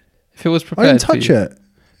finish it? If it was I prepared didn't touch for you. it.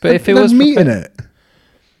 But if it There's was meat in prepared- it.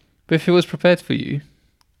 But if it was prepared for you,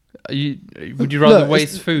 would you rather Look,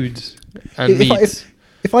 waste food and meat?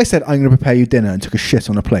 If I said I'm going to prepare you dinner and took a shit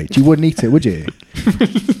on a plate, you wouldn't eat it, would you?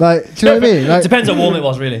 Like, do you know what I mean? Like, Depends how warm it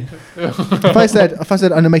was, really. if I said I'm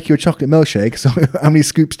going to make you a chocolate milkshake, so how many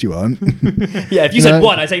scoops do you want? Yeah, if you said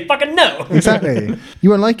one, I'd say fucking no. Exactly. You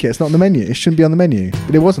won't like it. It's not on the menu. It shouldn't be on the menu,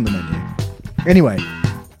 but it was on the menu. Anyway,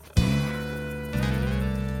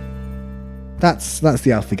 that's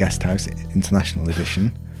the Alfie Guesthouse International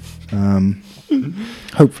Edition.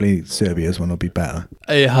 Hopefully Serbia's one will be better.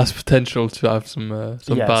 It has potential to have some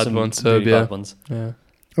Yeah, bad some ones. really Serbia. bad ones. Yeah.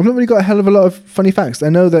 I've not really got a hell of a lot of funny facts. I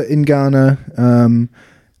know that in Ghana,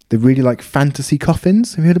 they really like fantasy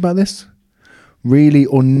coffins. Have you heard about this? Really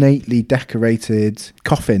ornately decorated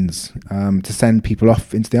coffins to send people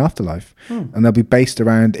off into the afterlife. And they'll be based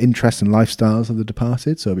around interests and lifestyles of the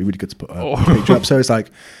departed. So it'll be really good to put a picture up. So it's like,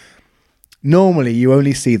 normally you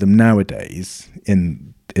only see them nowadays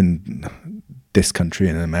in this country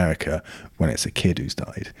and in America when it's a kid who's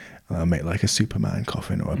died. And they'll make like a Superman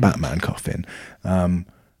coffin or a Batman coffin.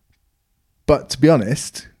 But to be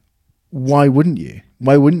honest, why wouldn't you?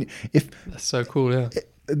 Why wouldn't you? If That's so cool, yeah.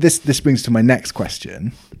 this brings to my next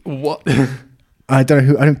question. What? I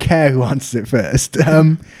don't care who answers it first.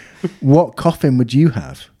 What coffin would you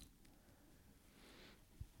have?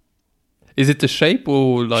 Is it the shape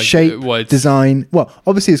or like Shape, what it's- design. Well,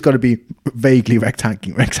 obviously it's got to be vaguely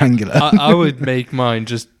rectangular. I would make mine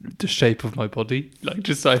just the shape of my body, like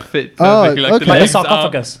just so I fit Oh, perfectly. Like okay. the Like a legs,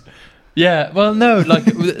 sarcophagus. yeah, well, no, like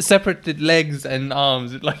with separated legs and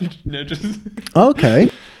arms, like just. Okay.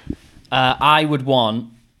 I would want...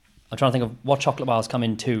 I'm trying to think of what chocolate bars come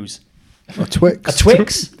in twos. A Twix. A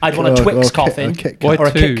Twix? I'd want a God, Twix or coffin. a Kit Kat. Why Or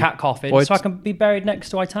a two? Kit Kat coffin. Why So I t- can be buried next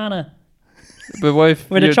to Aitana But what if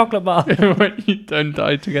with a chocolate bar. when you don't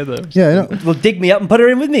die together? Yeah. No. Well, dig me up and put her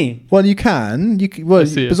in with me. Well, you can. Well, I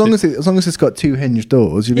see, as long as it's got two hinged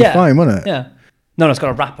doors, you'll be Yeah. fine, won't it? Yeah. No, it's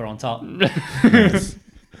got a wrapper on top. Yeah,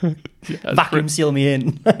 that's Vacuum seal me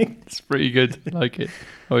in. Like It's pretty good. I like it.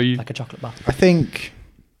 Or you? a chocolate bar. I think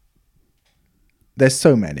there's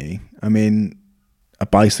so many. I mean, a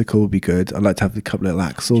bicycle would be good. I'd like to have a couple of little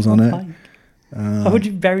axles on it. How would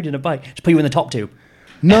you be buried in a bike? Just put you in the top two.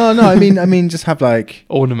 No. I mean, just have like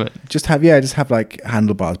Ornament. like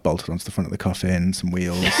handlebars bolted onto the front of the coffin, some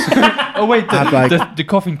wheels. Oh wait, Have, like- the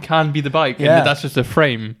coffin can be the bike. Yeah. And that's just a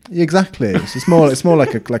frame. Exactly. It's more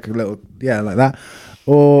like a little like that.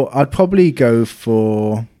 Or I'd probably go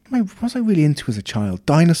for. What was I really into as a child?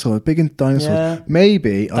 Dinosaurs, big into dinosaurs. Yeah.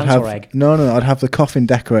 Maybe I'd Dinosaur have egg. no. I'd have the coffin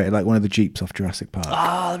decorated like one of the Jeeps off Jurassic Park.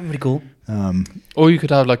 Ah, that'd be really cool. Or you could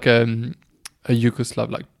have like a Yugoslav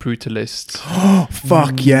like brutalist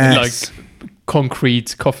Fuck yes! like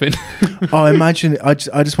concrete coffin. Oh, imagine! I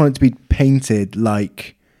just want it to be painted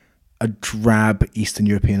like a drab Eastern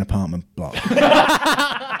European apartment block.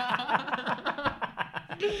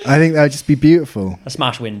 I think that would just be beautiful. A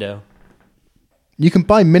smash window. You can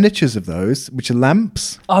buy miniatures of those, which are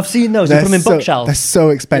lamps. Oh, I've seen those. You put them in They're bookshelves. so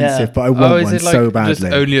expensive, Yeah. but I want one is it like so just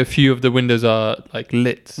badly. only a few of the windows are like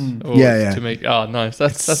lit? Or Yeah. To make nice.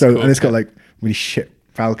 That's so cool. and it's got like really shit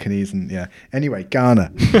balconies and yeah. Anyway,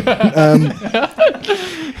 Ghana. Yeah,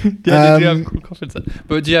 did you have cool coffins?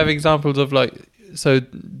 But do you have examples of like? So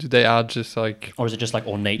do they add just like? Or is it just like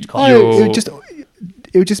ornate Oh, coffee?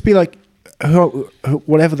 it would just be like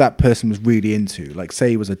whatever that person was really into. Like, say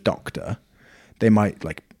he was a doctor, they might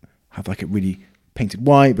like have like it really painted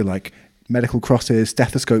white, but like medical crosses,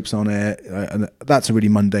 stethoscopes on it, and that's a really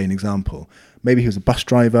mundane example. Maybe he was a bus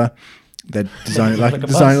driver. They'd design it make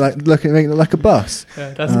it like a bus.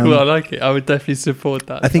 Yeah, that's cool. I like it. I would definitely support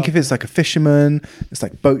that. I think if it's like a fisherman, it's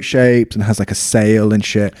like boat shaped and has like a sail and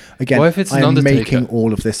shit. Again, what if it's an I'm undertaker? making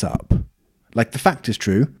all of this up. Like the fact is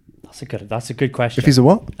true. That's a good question. If he's a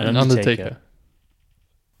what? An undertaker.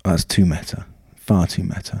 Oh, that's too meta. Far too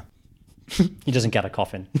meta. He doesn't get a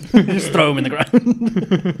coffin. Just throw him in the ground.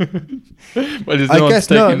 Well, there's I guess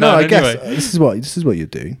no. I guess anyway. this is what you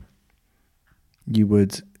do. You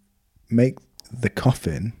would make the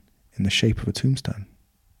coffin in the shape of a tombstone.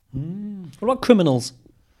 What about criminals?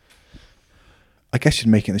 I guess you'd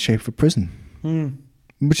make it in the shape of a prison,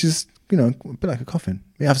 which is a bit like a coffin.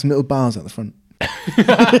 You have some little bars at the front.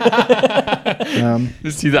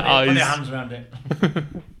 Just see the eyes. Put your hands around it.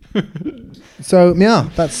 So yeah,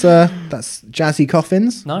 that's jazzy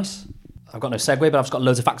coffins. Nice. I've got no segue, but I've just got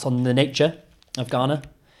loads of facts on the nature of Ghana.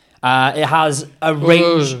 It has a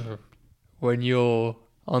range. When you're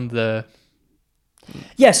on the...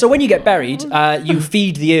 Yeah, so when you get buried, you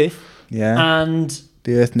feed the earth. Yeah. And...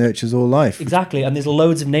 The earth nurtures all life. Exactly, and there's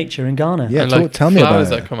loads of nature in Ghana. Yeah, and tell me about flowers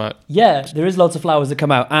it. that come out. Yeah, there is lots of flowers that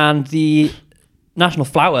come out. And the national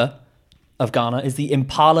flower of Ghana is the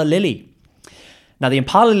impala lily. Now, the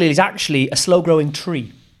impala lily is actually a slow-growing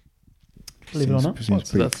tree. Believe it or not. Seems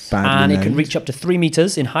pretty That's- badly And it can named. reach up to 3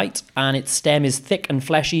 meters in height, and its stem is thick and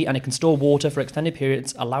fleshy, and it can store water for extended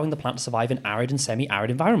periods, allowing the plant to survive in arid and semi-arid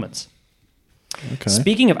environments. Okay.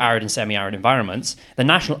 Speaking of arid and semi-arid environments, the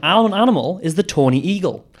national animal is the tawny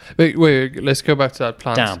eagle. Wait, let's go back to that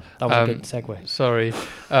plant. Damn, that was a good segue. Sorry.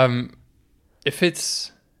 If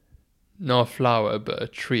it's not a flower, but a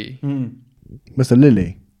tree, What's a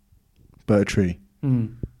lily? But a tree.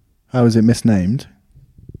 How is it misnamed?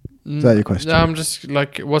 Is that your question? No, I'm just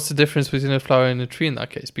like, what's the difference between a flower and a tree in that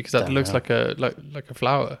case? Because that looks like a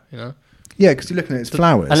flower, you know? Yeah, because you're looking at its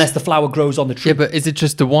flowers. Unless the flower grows on the tree. Yeah, but is it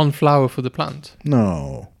just the one flower for the plant?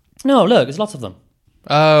 No. No, look, there's lots of them.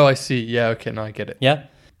 Oh, I see. Yeah, okay, now I get it. Yeah?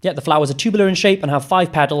 Yeah, the flowers are tubular in shape and have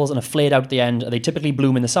 5 petals and are flared out at the end. They typically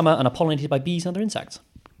bloom in the summer and are pollinated by bees and other insects.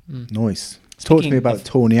 Nice. Talk to Speaking me about of-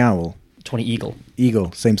 tawny owl. Tawny eagle.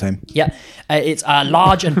 Eagle, same. Yeah, it's a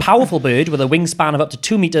large and powerful bird with a wingspan of up to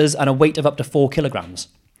 2 meters and a weight of up to 4 kilograms.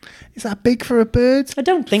 Is that big for a bird? I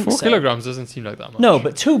don't think 4 so. kilograms doesn't seem like that much. No,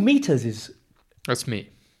 but 2 meters is... That's me.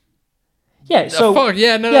 Yeah, so... fuck,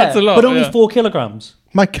 yeah, no, that's a lot, But only yeah. 4 kilograms.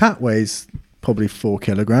 My cat weighs probably 4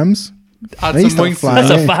 kilograms. Add They used some to wingspan. fly-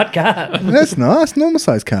 That's a fat cat. That's not. That's a normal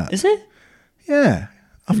sized cat. Is it? Yeah.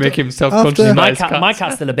 Make him self-conscious after- about My his cat. my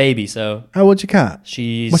cat's still a baby, so How old's your cat?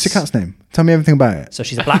 she's... What's your cat's name? Tell me everything about it. So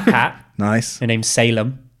she's a black cat. Nice. Her name's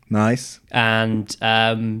Salem. Nice. And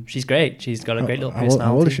she's great. She's got a great little how old- personality.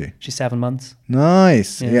 how old is she? She's 7 months.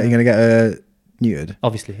 Nice. Yeah. You're going to get her neutered.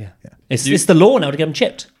 Obviously, yeah. It's the law now to get them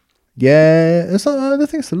chipped. Yeah. It's not, I don't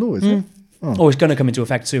think it's the law, is it? Oh, it's going to come into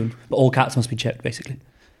effect soon. But all cats must be chipped, basically.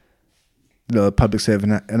 Little public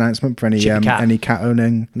service announcement for any Chip your cat. any cat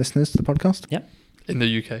owning listeners to the podcast. Yeah. In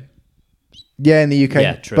the UK. Yeah, in the UK.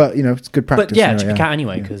 Yeah, true. But, it's good practice. But yeah, anyway, chip your cat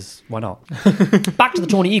anyway, because why not? Back to the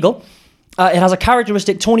tawny eagle. It has a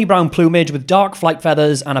characteristic tawny brown plumage with dark flight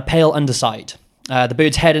feathers and a pale underside. The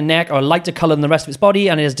bird's head and neck are a lighter colour than the rest of its body,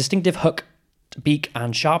 and it has distinctive hook, beak,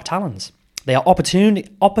 and sharp talons. They are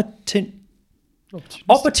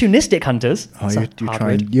opportunistic hunters. Oh, That's a hard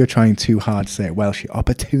word. you're trying too hard to say it Welsh. You're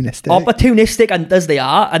opportunistic. Opportunistic hunters they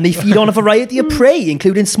are, and they feed on a variety of prey,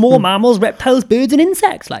 including small mammals, reptiles, birds, and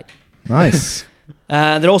insects. Nice.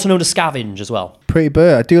 They're also known to scavenge as well. Pretty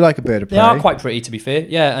bird. I do like a bird of prey. They are quite pretty, to be fair.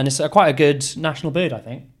 Yeah, and it's quite a good national bird, I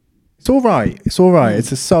think. It's all right.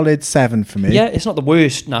 It's a solid 7 for me. Yeah, it's not the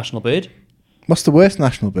worst national bird. What's the worst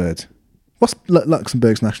national bird? What's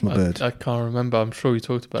Luxembourg's national bird? I can't remember. I'm sure we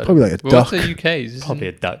talked about Probably it. like a But what's duck. the UK's? isn't Probably a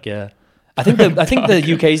it? duck, yeah. I think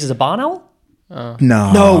the UK's is a barn owl. No.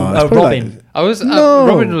 No, it's a probably robin. I was No.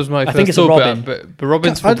 Robin was my I first think it's a thought, robin. but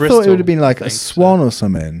Robin's for I Bristol. thought it would have been like I a think, so. swan or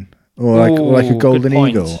something. Or like a Ooh, golden good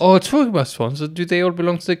point. eagle. Oh, talking about swans, do they all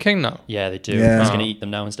belong to the king now? Yeah, they do. Yeah. He's going to eat them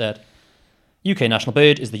now instead. UK national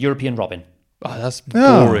bird is the European robin. Oh, that's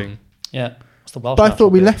Oh. boring. Yeah. What's the Welsh But I national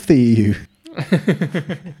thought we bird? left the EU.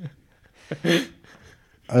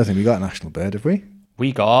 I don't think we got a national bird, have we?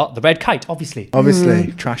 We got the red kite, obviously.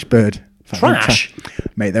 Obviously, trash bird. In fact, Trash?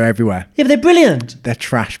 Mate, they're everywhere. Yeah, but they're brilliant. They're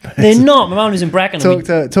trash birds. They're not. My mum was in Brecon.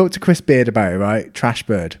 and Talk to Chris Beard about it, right? Trash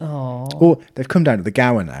bird. Oh, they've come down to the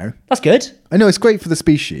Gower now. That's good. I know it's great for the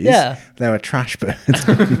species. Yeah. They're a trash bird.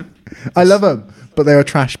 I love them, but they're a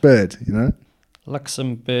trash bird.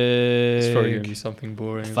 Luxembourg. It's probably going to be something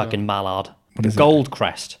boring. as Fucking mallard. is it? Gold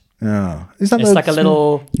crest. Oh, is that It's like a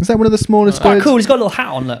little... Is that one of the smallest Quite birds? cool. He's got a little hat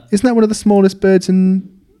on. Look. Isn't that one of the smallest birds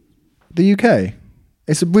in the UK?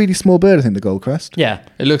 It's a really small bird, I think, the goldcrest. Yeah.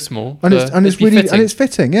 It looks small. And it's really fitting. and it's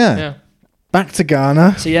fitting. Yeah. Yeah. Back to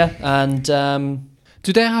Ghana. So yeah, and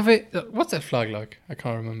Do they have it? What's that flag like? I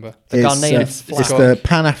can't remember. the Ghanaian It's flag. the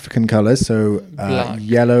Pan-African colours, so Black.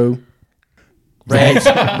 yellow.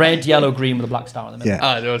 red, yellow, green with a black star in the middle.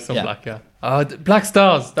 Yeah, There was some Yeah. black. Yeah. Black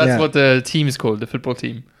Stars. That's Yeah. what the team is called. The football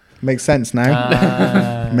team. makes sense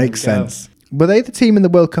now. Makes There we go. sense. Were they the team in the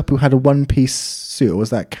World Cup who had a one-piece suit, or was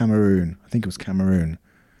that Cameroon? I think it was Cameroon.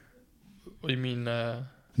 What do you mean?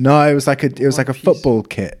 No, it was like a One-piece. football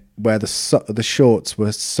kit where the shorts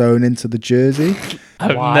were sewn into the jersey.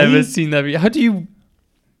 I've Why? never seen that.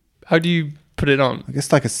 How do you put it on? I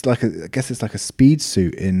guess I guess it's like a speed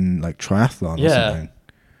suit in like triathlon or Yeah. something.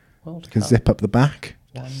 World You can Cup. zip up the back.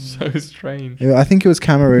 So strange. Yeah, I think it was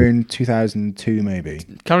Cameroon 2002, maybe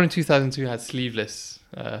Cameroon 2002 had sleeveless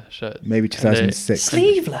shirts. maybe 2006.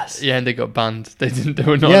 Sleeveless. Yeah, and they got banned. They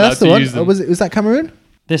were not Yeah, allowed that's the to one. use them. Was that Cameroon?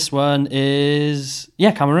 This one is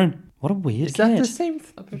Cameroon. What a weird Is that kid. the same?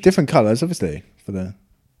 Different colours, obviously. For the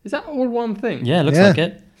Is that all one thing? Yeah, it looks Yeah. like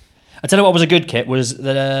it. I tell you what was a good kit was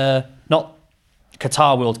the not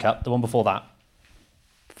Qatar World Cup, the one before that.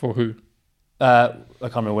 For who? I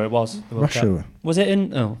can't remember where it was. The World Russia. Cup. Was it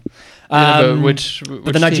in? Oh, Yeah, but which but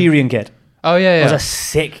the team? Nigerian kit. Oh yeah, It yeah. was a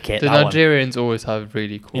sick kit. The that one. Nigerians always have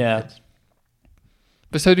really cool Yeah. kids.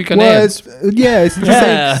 But so do Well, Ghanaians. it's the Yeah.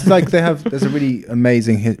 same. It's like there's a really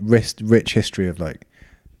amazing rich history of like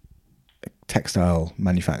textile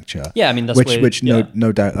manufacture. Yeah, I mean that's which yeah.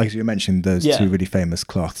 no doubt, like you mentioned, those Yeah. two really famous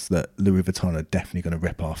cloths that Louis Vuitton are definitely going to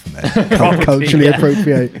rip off and Probably, culturally yeah.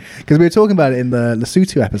 appropriate. Because we were talking about it in the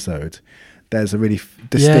Lesotho episode. There's a really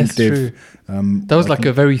distinctive. That was like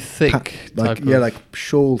a very thick like type yeah, of- like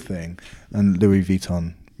shawl thing, and Louis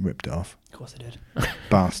Vuitton ripped it off. Of course they did.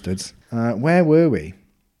 Bastards. Where were we?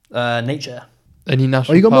 Nature. Any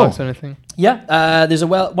national you got parks more? or anything? Yeah, there's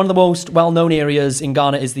one of the most well-known areas in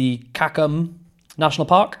Ghana is the Kakum National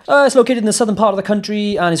Park. It's located in the southern part of the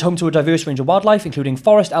country and is home to a diverse range of wildlife, including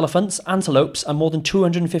forest elephants, antelopes, and more than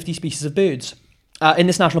 250 species of birds. In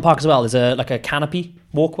this national park as well, there's a canopy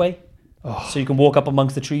walkway, so you can walk up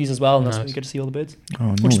amongst the trees as well, and that's where you get to see all the birds, Oh,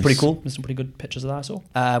 which is nice. pretty cool. There's some pretty good pictures of that I saw.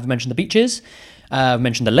 We've mentioned the beaches. We've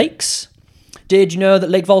mentioned the lakes. Did you know that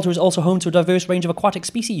Lake Volta is also home to a diverse range of aquatic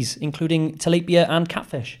species, including tilapia and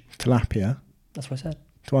catfish? Tilapia That's what I said.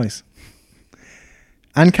 twice.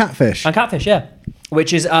 And catfish. And catfish, yeah.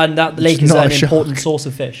 And that Which lake is is not an a shock. important source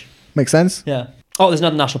of fish. Makes sense. Yeah. Oh, there's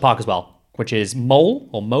another national park as well, which is Mole,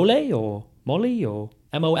 or Mole, or Molly, or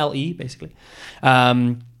Mole, basically,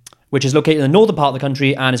 which is located in the northern part of the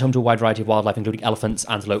country and is home to a wide variety of wildlife, including elephants,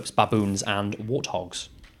 antelopes, baboons, and warthogs.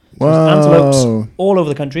 So there's antelopes all over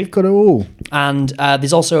the country. Got it all. And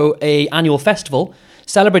there's also a annual festival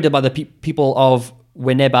celebrated by the people of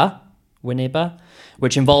Winneba,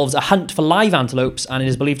 which involves a hunt for live antelopes, and it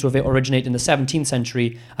is believed to have originated in the 17th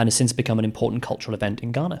century and has since become an important cultural event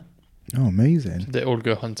in Ghana. Oh, amazing. They all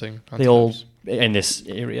go hunting. They all, antelopes. in this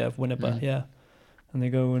area of Winneba, yeah. And they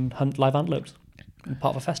go and hunt live antelopes.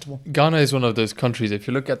 Part of a festival. Ghana is one of those countries. If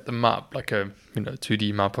you look at the map, like a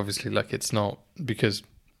 2D map, obviously, like it's not, because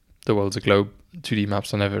the world's a globe. 2D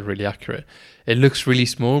maps are never really accurate. It looks really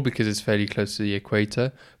small because it's fairly close to the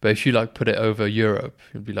equator. But if you like put it over Europe,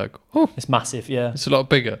 you'd be like, oh, It's massive, yeah. it's a lot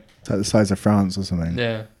bigger. It's like the size of France or something.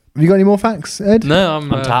 Yeah. Have you got any more facts, Ed? No,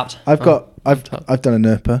 I'm Untapped. I've done a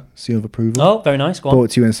NERPA seal of approval. Oh, very nice. Go on. Brought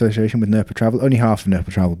to you in association with NERPA Travel. Only half of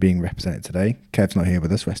NERPA Travel being represented today. Kev's not here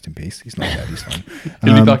with us. Rest in peace. He's not dead. He's fine.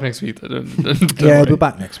 He'll be back next week. Don't Yeah, worry. we're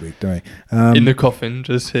back next week. Don't worry. In the coffin,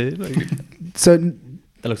 just here. Like, So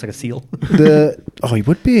That looks like a seal. he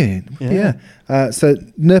would be. Yeah. So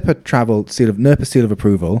NERPA Travel NERPA seal of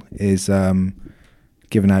approval is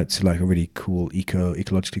given out to like a really cool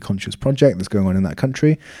ecologically conscious project that's going on in that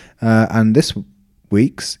country, and this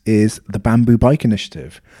week's is the Bamboo Bike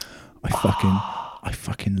Initiative. I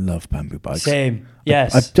fucking love bamboo bikes. Same.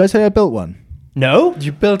 Yes. Did I tell you I built one? No?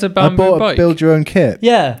 you built a I bamboo bought bike. a build your own kit.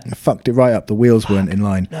 Yeah. I fucked it right up. The wheels weren't in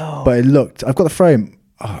line. No. But it looked. I've got the frame.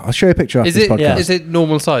 I'll show you a picture after Is this it? podcast. Is it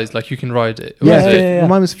normal size? Like you can ride it? Or Yeah, is it- yeah. Well,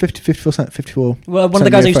 mine was 54. Well, one of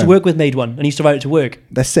the guys I used to work with made one, and he used to ride it to work.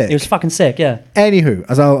 They're sick. It was fucking sick, yeah. Anywho,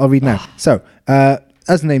 as I'll read now. So,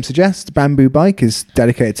 as the name suggests, Bamboo Bike is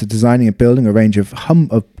dedicated to designing and building a range of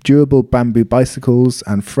durable bamboo bicycles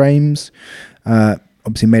and frames,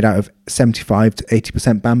 obviously made out of 75 to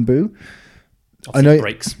 80% bamboo. Obviously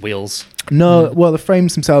brakes, wheels. No, well, the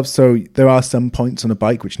frames themselves, so there are some points on a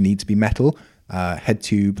bike which need to be metal, head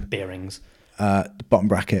tube, Bearings. the bottom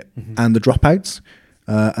bracket, and the dropouts.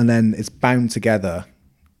 and then it's bound together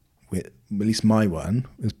with, at least my one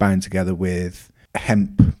is bound together with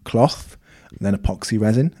hemp cloth and then epoxy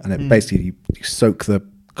resin, and it basically you soak the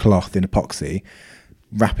cloth in epoxy,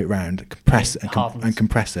 wrap it round, compress it, and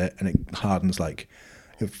compress it, and it hardens like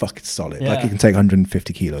it's fucking solid. Like it can take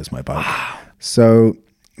 150 kilos, my bike. Wow. So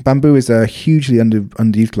bamboo is a hugely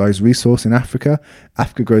underutilized resource in Africa.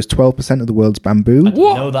 Africa grows 12% of the world's bamboo. I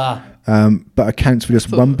didn't know that. But accounts for just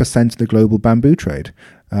 1% of the global bamboo trade.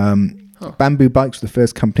 Bamboo Bikes were the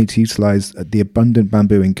first company to utilize the abundant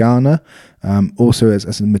bamboo in Ghana. Also,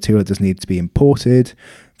 as a material that doesn't need to be imported.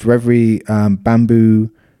 For every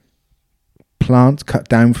bamboo plant cut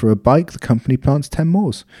down for a bike, the company plants 10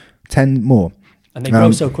 more. And they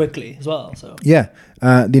grow so quickly as well. So yeah,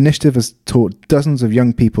 the initiative has taught dozens of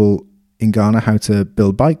young people in Ghana how to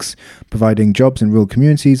build bikes, providing jobs in rural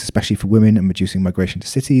communities, especially for women, and reducing migration to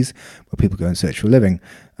cities where people go and search for a living.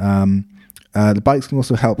 The bikes can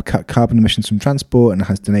also help cut carbon emissions from transport, and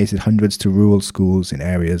has donated hundreds to rural schools in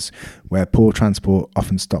areas where poor transport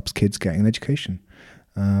often stops kids getting an education.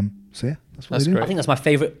 So yeah, that's what they do. Great. I think that's my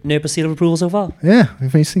favourite NERPA seal of approval so far. Yeah,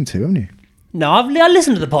 you've only seen 2, haven't you? No, I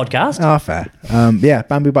listened to the podcast. Ah, fair. Yeah,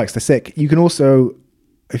 bamboo bikes, they're sick. You can also,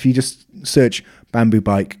 if you just search bamboo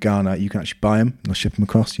bike Ghana, you can actually buy them. They'll ship them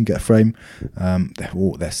across. You can get a frame.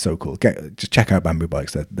 They're so cool. Just check out bamboo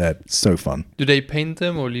bikes. They're so fun. Do they paint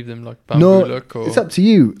them or leave them like bamboo look? Or? It's up to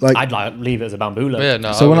you. Like I'd leave it as a bamboo look. Yeah,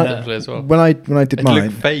 no. So as well. when I did it mine,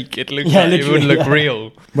 looked fake. It looked it wouldn't look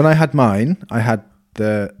real. When I had mine, I had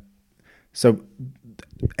at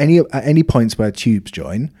any points where tubes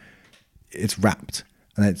join, it's wrapped,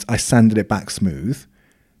 and I sanded it back smooth,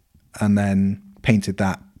 and then painted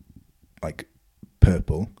that like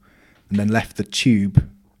purple, and then left the tube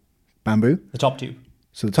bamboo. The top tube.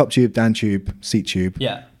 So the top tube, down tube, seat tube.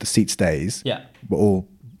 Yeah. The seat stays. Yeah. Were all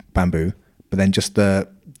bamboo, but then just the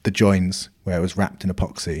joins where it was wrapped in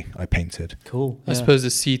epoxy, I painted. Cool. I suppose the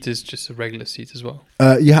seat is just a regular seat as well.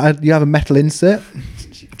 You have a metal insert.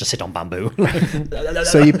 Just sit on bamboo.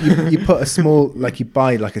 So you put a small, like you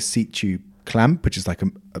buy like a seat tube clamp, which is like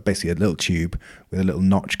basically a little tube with a little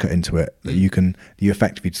notch cut into it that you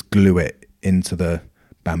effectively just glue it into the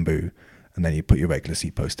bamboo, and then you put your regular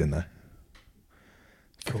seat post in there.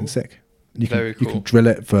 Fucking sick. You can drill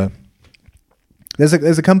it for. There's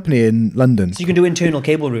a company in London. So you can do internal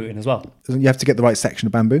cable routing as well. You have to get the right section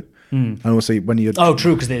of bamboo, and also when you're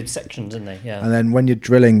true, because they're sections, isn't they? Yeah. And then when you're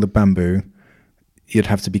drilling the bamboo, you'd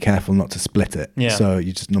have to be careful not to split it. Yeah. So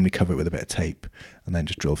you just normally cover it with a bit of tape and then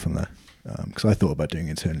just drill from there. Because I thought about doing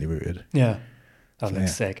internally routed. Yeah. That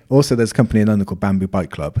looks sick. Also, there's a company in London called Bamboo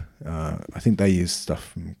Bike Club. I think they use stuff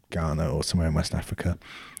from Ghana or somewhere in West Africa,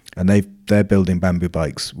 and they're building bamboo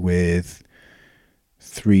bikes with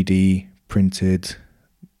 3D printed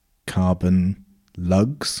carbon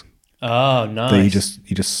lugs. Oh, nice. That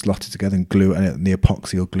you just slot it together and glue it, and the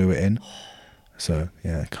epoxy will glue it in. So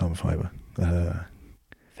yeah, carbon fiber.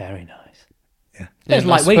 Very nice. Yeah. It's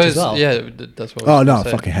lightweight as well. Yeah, that's what. Oh no,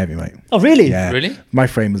 fucking heavy, mate. Oh really? Yeah. Really? My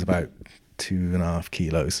frame was about 2.5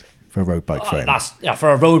 kilos for a road bike frame. For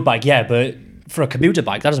a road bike, yeah, but for a commuter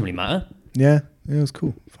bike, that doesn't really matter. Yeah, it was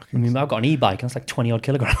cool. I mean, I've got an e-bike and it's like 20 odd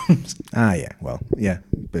kilograms. Yeah, well, yeah,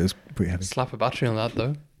 but it was pretty heavy. Slap a battery on that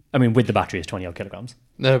though. I mean, with the battery, it's 20 odd kilograms.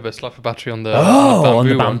 No, but slap a battery on the on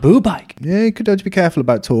the bamboo bike. Yeah, you could have to be careful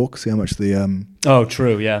about torque. See how much the Oh,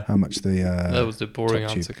 true. Yeah. how much the that was the boring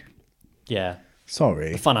top answer. tube. Yeah.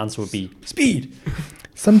 Sorry. The fun answer would be speed.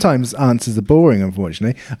 Sometimes answers are boring,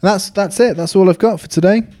 unfortunately. And that's it. That's all I've got for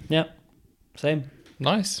today. Yeah. Same.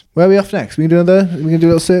 Nice. Where are we off next? We can do a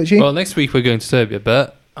little searchy. Well, next week we're going to Serbia,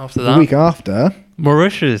 but after the that, week after,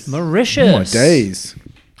 Mauritius. Mauritius. Oh my days.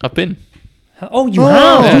 I've been. Oh, you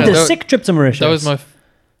have? Yeah, You did a sick trip to Mauritius. That was my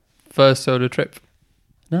first solo trip.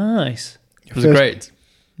 Nice. It was great.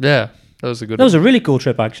 Yeah, that was a good That was a really cool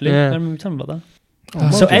trip, actually. Yeah. I remember telling about that.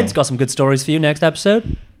 Oh, So well Ed's done. got some good stories for you next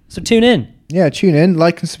episode. So tune in. Yeah, tune in,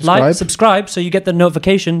 like and subscribe. Like, subscribe, so you get the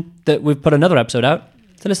notification that we've put another episode out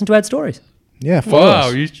to listen to Ed's stories. Yeah, follow Wow,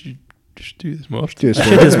 us. you should do this more often. Do a I should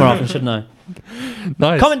story. do this more often, shouldn't I?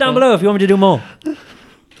 Nice. Comment down below if you want me to do more.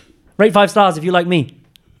 Rate 5 stars if you like me.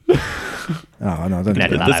 Oh no, don't do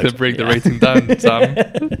Edit that. that That's out. going to bring the rating down, Sam.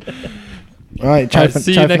 All right, ciao for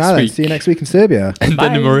see you ciao for next now then. week. See you next week in Serbia. And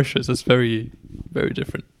then in Bye. Mauritius, that's very, very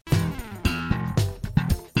different.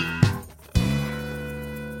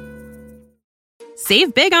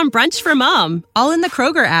 Save big on brunch for mom, all in the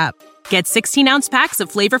Kroger app. Get 16-ounce packs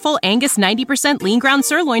of flavorful Angus 90% lean ground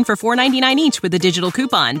sirloin for $4.99 each with a digital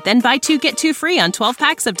coupon. Then buy 2, get 2 free on 12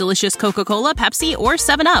 packs of delicious Coca-Cola, Pepsi, or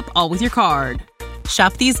 7-Up, all with your card.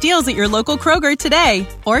 Shop these deals at your local Kroger today,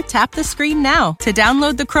 or tap the screen now to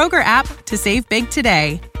download the Kroger app to save big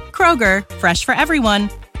today. Kroger, fresh for everyone.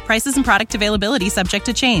 Prices and product availability subject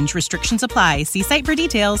to change. Restrictions apply. See site for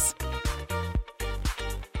details.